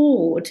of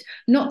hoard,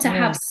 not to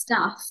have yeah.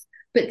 stuff,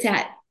 but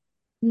to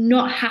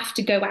not have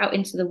to go out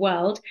into the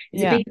world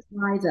is a Yeah. big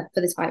driver for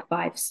the type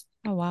 5s.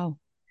 Oh wow.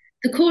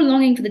 The core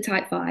longing for the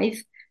type 5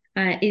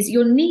 is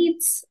your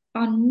needs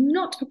are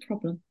not a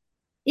problem.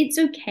 It's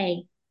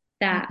okay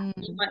that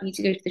you Mm, might need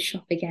to go to the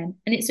shop again,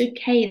 and it's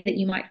okay that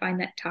you might find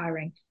that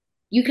tiring.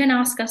 You can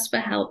ask us for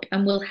help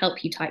and we'll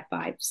help you, type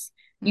 5s.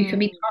 You can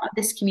be mm, part of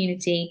this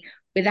community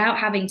without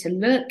having to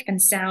look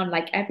and sound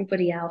like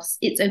everybody else.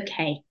 It's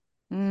okay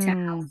to have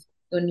mm.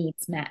 your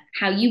needs met.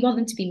 How you want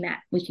them to be met,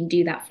 we can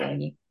do that for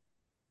you.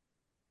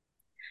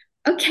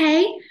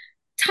 Okay,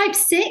 type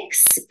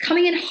 6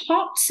 coming in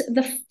hot.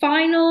 The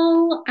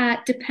final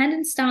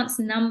dependent stance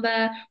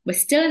number. We're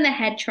still in the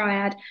head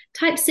triad.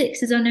 Type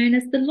 6s are known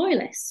as the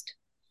loyalist.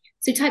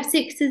 So type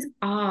 6s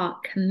are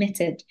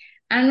committed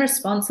and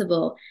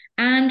responsible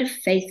and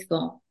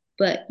faithful.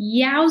 But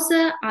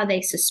yowza, are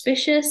they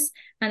suspicious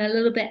and a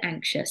little bit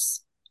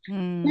anxious?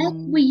 When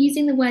Mm, we're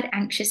using the word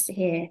anxious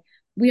here,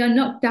 we are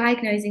not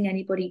diagnosing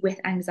anybody with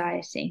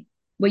anxiety.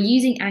 We're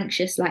using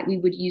anxious like we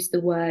would use the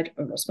word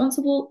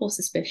irresponsible or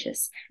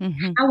suspicious.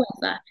 mhm,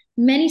 However,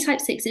 many type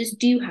 6s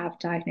do have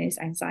diagnosed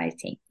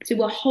anxiety. So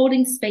we're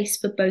holding space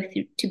for both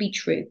to be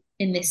true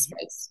in this mhm.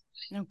 space.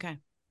 Okay.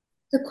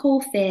 The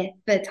core fear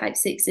for type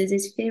 6s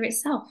is fear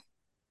itself.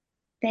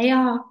 They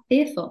are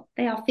fearful.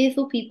 They are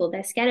fearful people.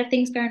 They're scared of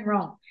things going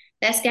wrong.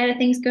 They're scared of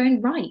things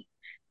going right.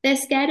 They're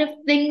scared of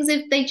things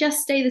if they just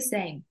stay the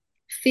same.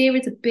 Fear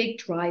is a big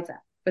driver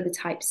for the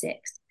type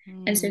 6.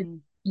 And so,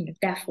 Mm.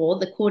 therefore,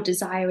 the core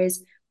desire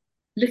is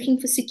looking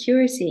for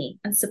security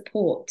and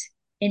support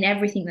in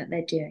everything that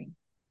they're doing.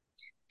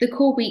 The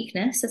core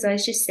weakness, as I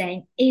was just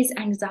saying, is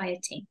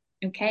anxiety.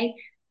 Okay.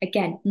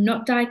 Again,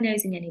 not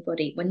diagnosing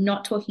anybody. We're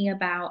not talking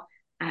about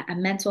a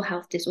mental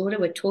health disorder.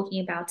 We're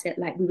talking about it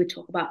like we would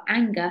talk about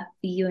anger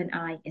for you and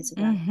I,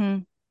 Isabel. Mm-hmm.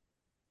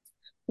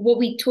 What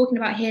we're talking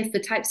about here for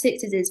type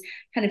sixes is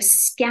kind of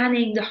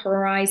scanning the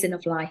horizon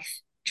of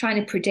life, trying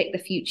to predict the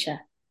future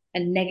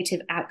and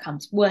negative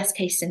outcomes, worst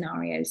case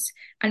scenarios,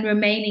 and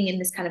remaining in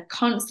this kind of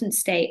constant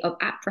state of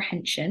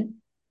apprehension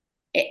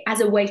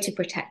as a way to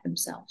protect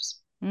themselves.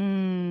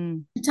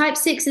 Mm. The type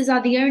sixes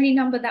are the only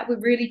number that were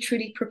really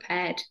truly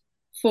prepared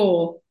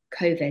for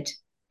COVID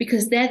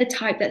because they're the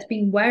type that's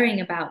been worrying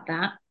about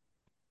that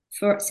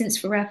since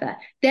forever.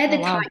 They're Oh, the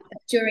type wow. that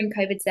during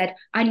COVID said,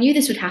 I knew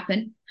this would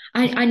happen.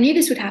 I knew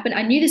this would happen.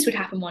 I knew this would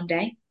happen one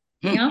day.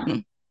 Yeah.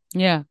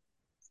 Yeah.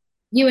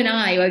 You and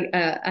I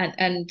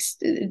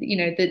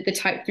the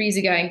type threes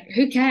are going,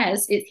 who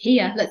cares? It's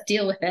here. Let's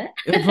deal with it.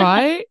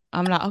 Right?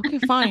 I'm like, okay,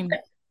 fine.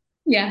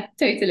 Yeah,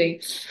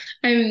 totally.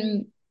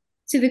 Um,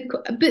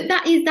 but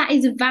that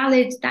is a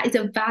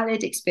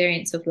valid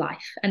experience of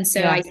life. And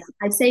so I Yes.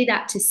 I say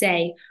that to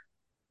say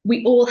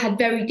we all had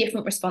very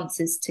different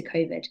responses to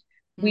COVID.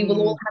 We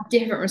will all Mm. have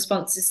different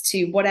responses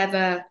to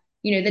whatever,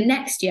 the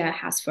next year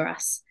has for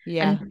us.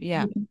 Yeah. And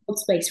Yeah. we can hold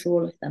space for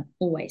all of them,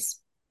 always.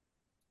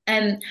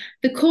 Um,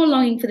 the core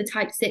longing for the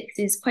type six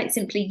is quite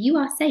simply, you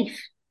are safe.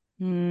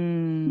 You are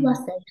Mm.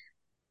 safe.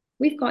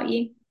 We've got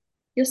you.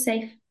 You're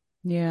safe.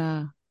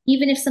 Yeah.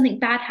 Even if something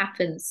bad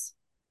happens,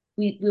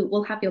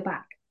 we'll have your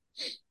back.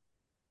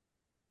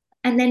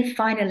 And then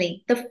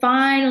finally, the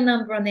final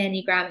number on the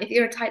Enneagram, if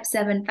you're a type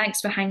seven,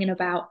 thanks for hanging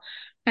about.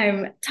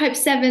 Type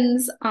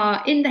sevens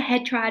are in the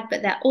head triad,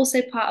 but they're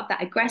also part of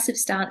that aggressive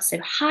stance. So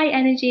high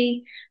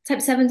energy.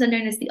 Type sevens are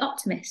known as the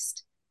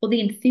optimist or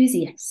the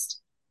enthusiast.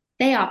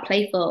 They are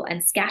playful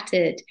and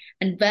scattered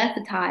and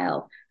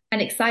versatile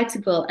and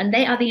excitable, and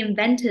they are the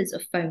inventors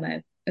of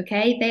FOMO.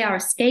 Okay. They are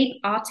escape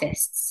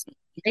artists.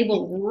 They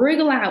will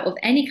wriggle out of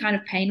any kind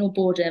of pain or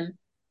boredom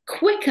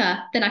quicker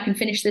than I can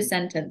finish this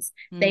sentence.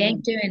 They Mm.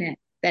 ain't doing it.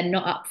 They're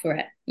not up for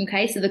it.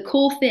 Okay. So the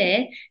core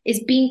fear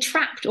is being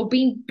trapped or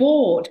being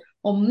bored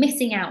or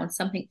missing out on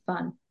something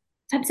fun.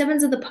 Type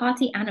sevens are the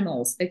party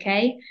animals.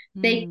 Okay.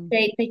 They, Mm.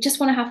 they, they just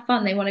want to have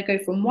fun. They want to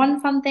go from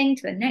one fun thing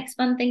to the next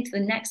fun thing to the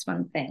next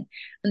fun thing.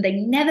 And they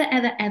never,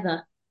 ever,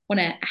 ever want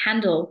to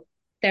handle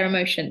their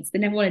emotions. They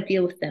never want to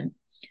deal with them.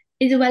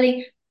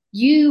 Isabelle,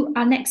 you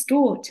are next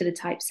door to the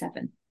type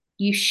seven.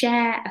 You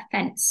share a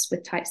fence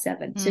with type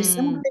seven. So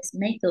some of Mm. this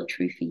may feel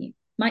true for you,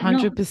 might not.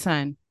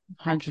 100%.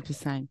 Okay.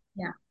 100%.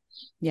 Yeah.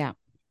 Yeah.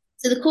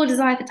 So the core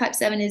desire for type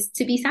seven is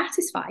to be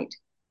satisfied,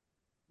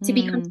 to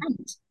be Mm.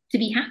 content, to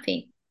be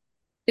happy.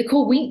 The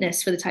core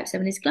weakness for the type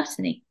seven is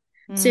gluttony.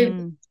 So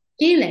Mm.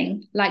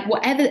 feeling like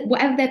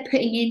whatever they're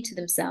putting into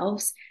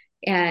themselves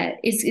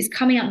is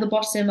coming out the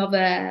bottom of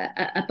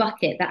a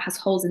bucket that has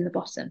holes in the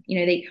bottom.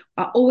 They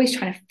are always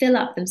trying to fill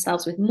up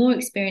themselves with more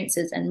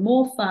experiences and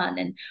more fun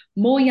and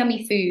more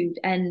yummy food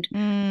and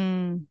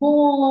Mm.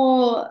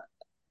 more.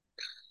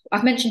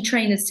 I've mentioned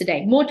trainers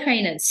today, more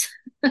trainers,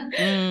 and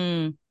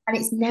Mm.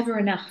 it's never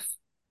enough.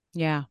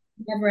 Yeah.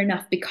 Never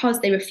enough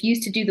because they refuse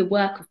to do the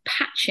work of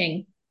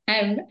patching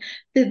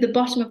the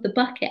bottom of the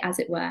bucket, as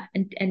it were,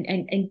 and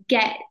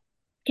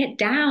get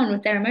down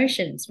with their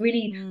emotions,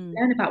 really Mm.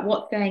 learn about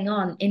what's going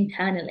on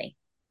internally.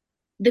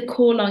 The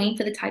core longing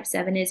for the type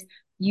seven is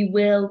you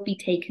will be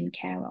taken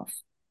care of.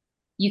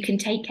 You can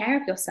take care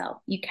of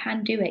yourself. You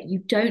can do it. You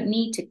don't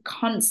need to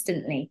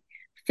constantly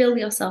fill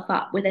yourself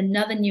up with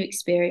another new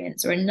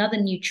experience or another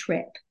new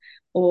trip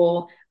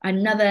or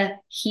another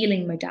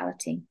healing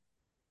modality.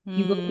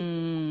 You will.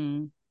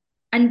 Mm.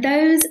 And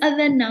those are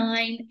the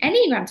 9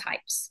 Enneagram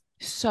types.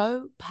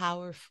 So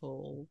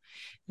powerful.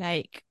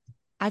 Like,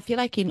 I feel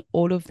like in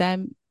all of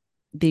them,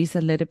 there's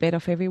a little bit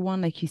of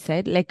everyone, like you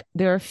said. Like,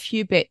 there are a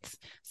few bits,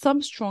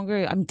 some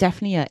stronger. I'm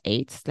definitely a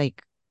eight,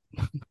 like,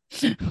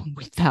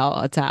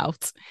 without a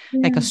doubt,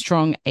 like a Yeah,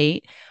 strong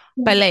eight.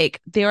 yeah. But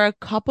like, there are a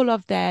couple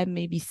of them,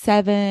 maybe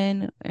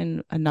seven,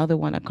 and another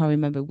one, I can't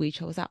remember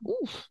which. I was like,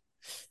 ooh,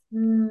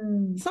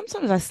 Mm,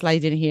 sometimes I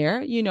slide in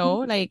here,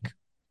 like,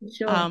 for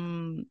sure.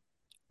 um,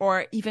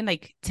 or even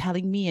like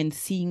telling me and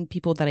seeing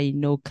people that I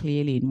know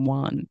clearly in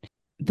one.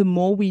 The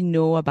more we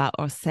know about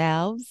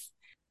ourselves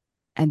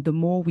and the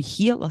more we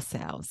heal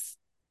ourselves,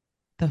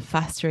 the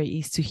faster it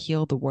is to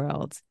heal the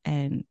world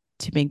and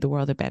to make the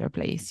world a better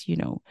place.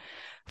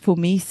 For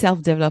me,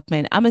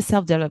 self-development, I'm a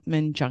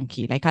self-development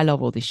junkie. Like, I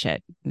love all this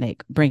shit.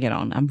 Like, bring it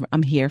on.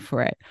 I'm here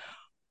for it.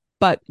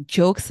 But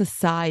jokes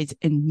aside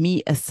and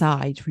me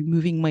aside,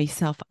 removing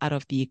myself out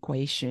of the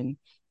equation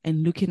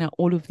and looking at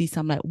all of this,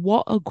 I'm like,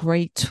 what a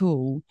great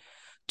tool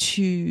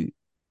to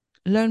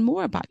learn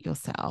more about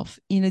yourself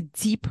in a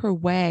deeper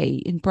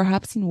way, and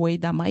perhaps in a way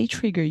that might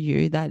trigger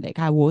you, that like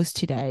I was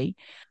today.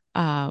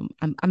 I'm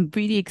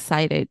really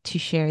excited to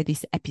share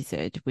this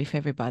episode with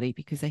everybody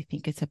because I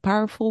think it's a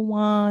powerful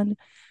one.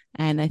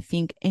 And I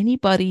think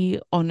anybody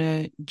on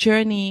a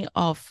journey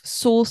of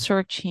soul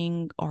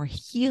searching or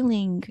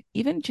healing,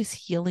 even just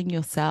healing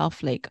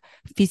yourself, like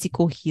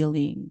physical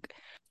healing,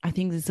 I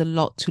think there's a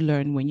lot to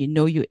learn when you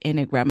know your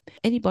Enneagram.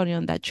 Anybody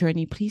on that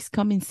journey, please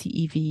come and see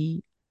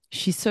Evie.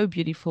 She's so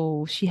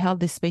beautiful. She held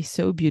this space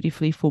so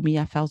beautifully for me.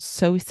 I felt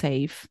so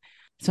safe.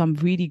 So I'm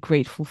really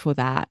grateful for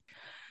that.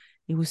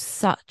 It was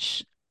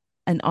such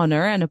an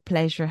honor and a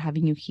pleasure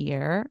having you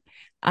here.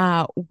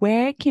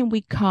 Where can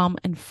we come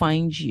and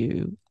find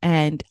you?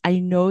 And I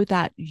know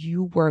that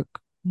you work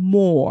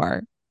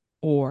more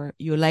or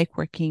you like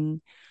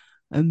working,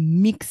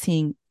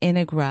 mixing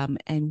Enneagram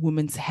and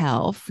women's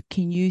health.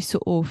 Can you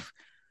sort of,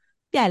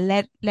 yeah,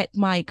 let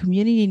my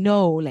community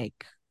know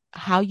like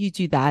how you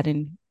do that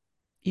and,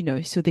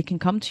 so they can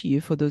come to you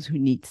for those who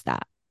needs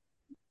that.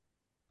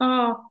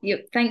 Oh,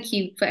 yep. Thank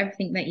you for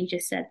everything that you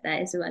just said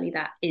there, Isabella.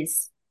 That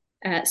is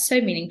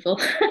so meaningful.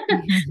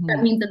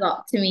 That means a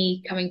lot to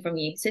me coming from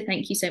you. So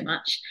thank you so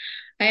much.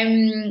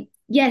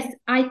 Yes,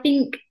 I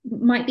think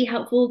might be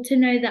helpful to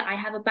know that I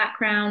have a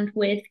background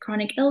with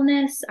chronic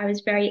illness. I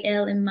was very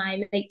ill in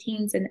my late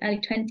teens and early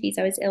 20s.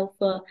 I was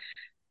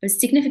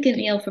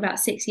significantly ill for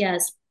about 6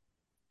 years.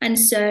 And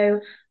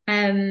so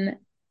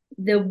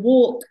the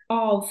walk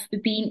of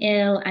being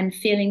ill and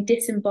feeling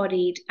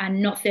disembodied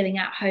and not feeling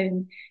at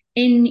home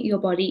in your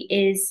body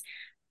is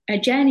a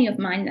journey of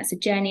mine. That's a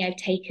journey I've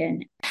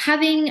taken.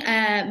 Having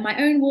my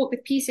own walk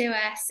with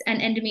PCOS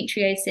and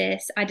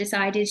endometriosis, I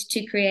decided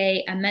to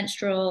create a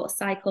menstrual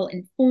cycle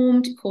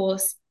informed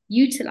course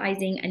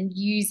utilizing and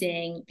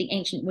using the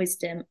ancient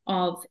wisdom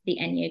of the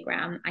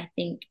Enneagram. I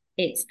think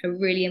it's a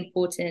really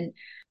important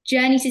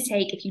journey to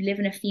take if you live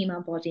in a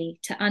female body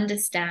to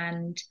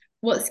understand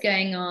what's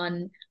going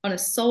on a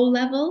soul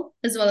level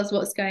as well as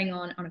what's going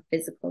on a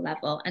physical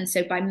level. And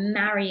so by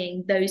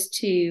marrying those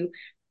two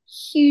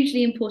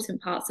hugely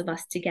important parts of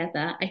us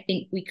together, I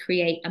think we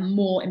create a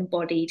more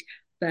embodied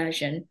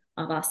version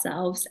of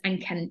ourselves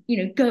and can,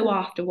 go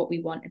after what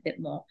we want a bit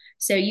more.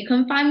 So you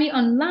can find me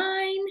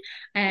online.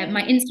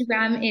 My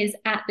Instagram is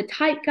at the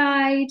Type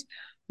Guide.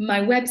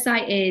 My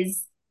website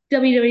is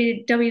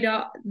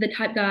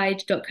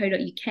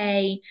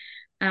www.thetypeguide.co.uk.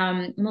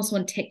 I'm also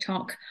on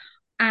TikTok.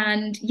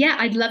 And yeah,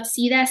 I'd love to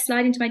see you there.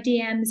 Slide into my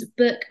DMs,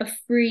 book a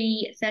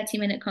free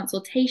 30-minute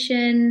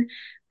consultation,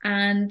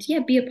 and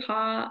be a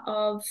part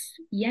of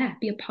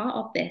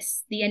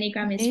this. The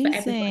Enneagram is for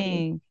everybody.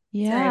 Amazing. So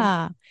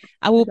Yeah.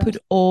 I I'd will love put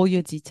to. all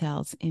your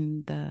details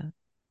in the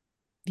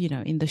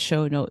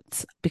show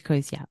notes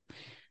because yeah,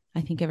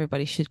 I think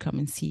everybody should come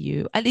and see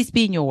you, at least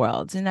be in your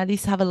world and at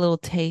least have a little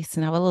taste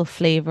and have a little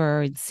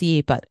flavor and see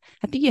it. But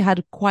I think you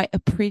had quite a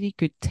pretty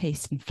good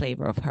taste and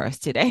flavor of hers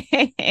today.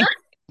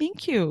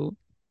 Thank you.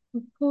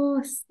 Of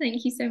course.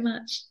 Thank you so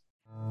much.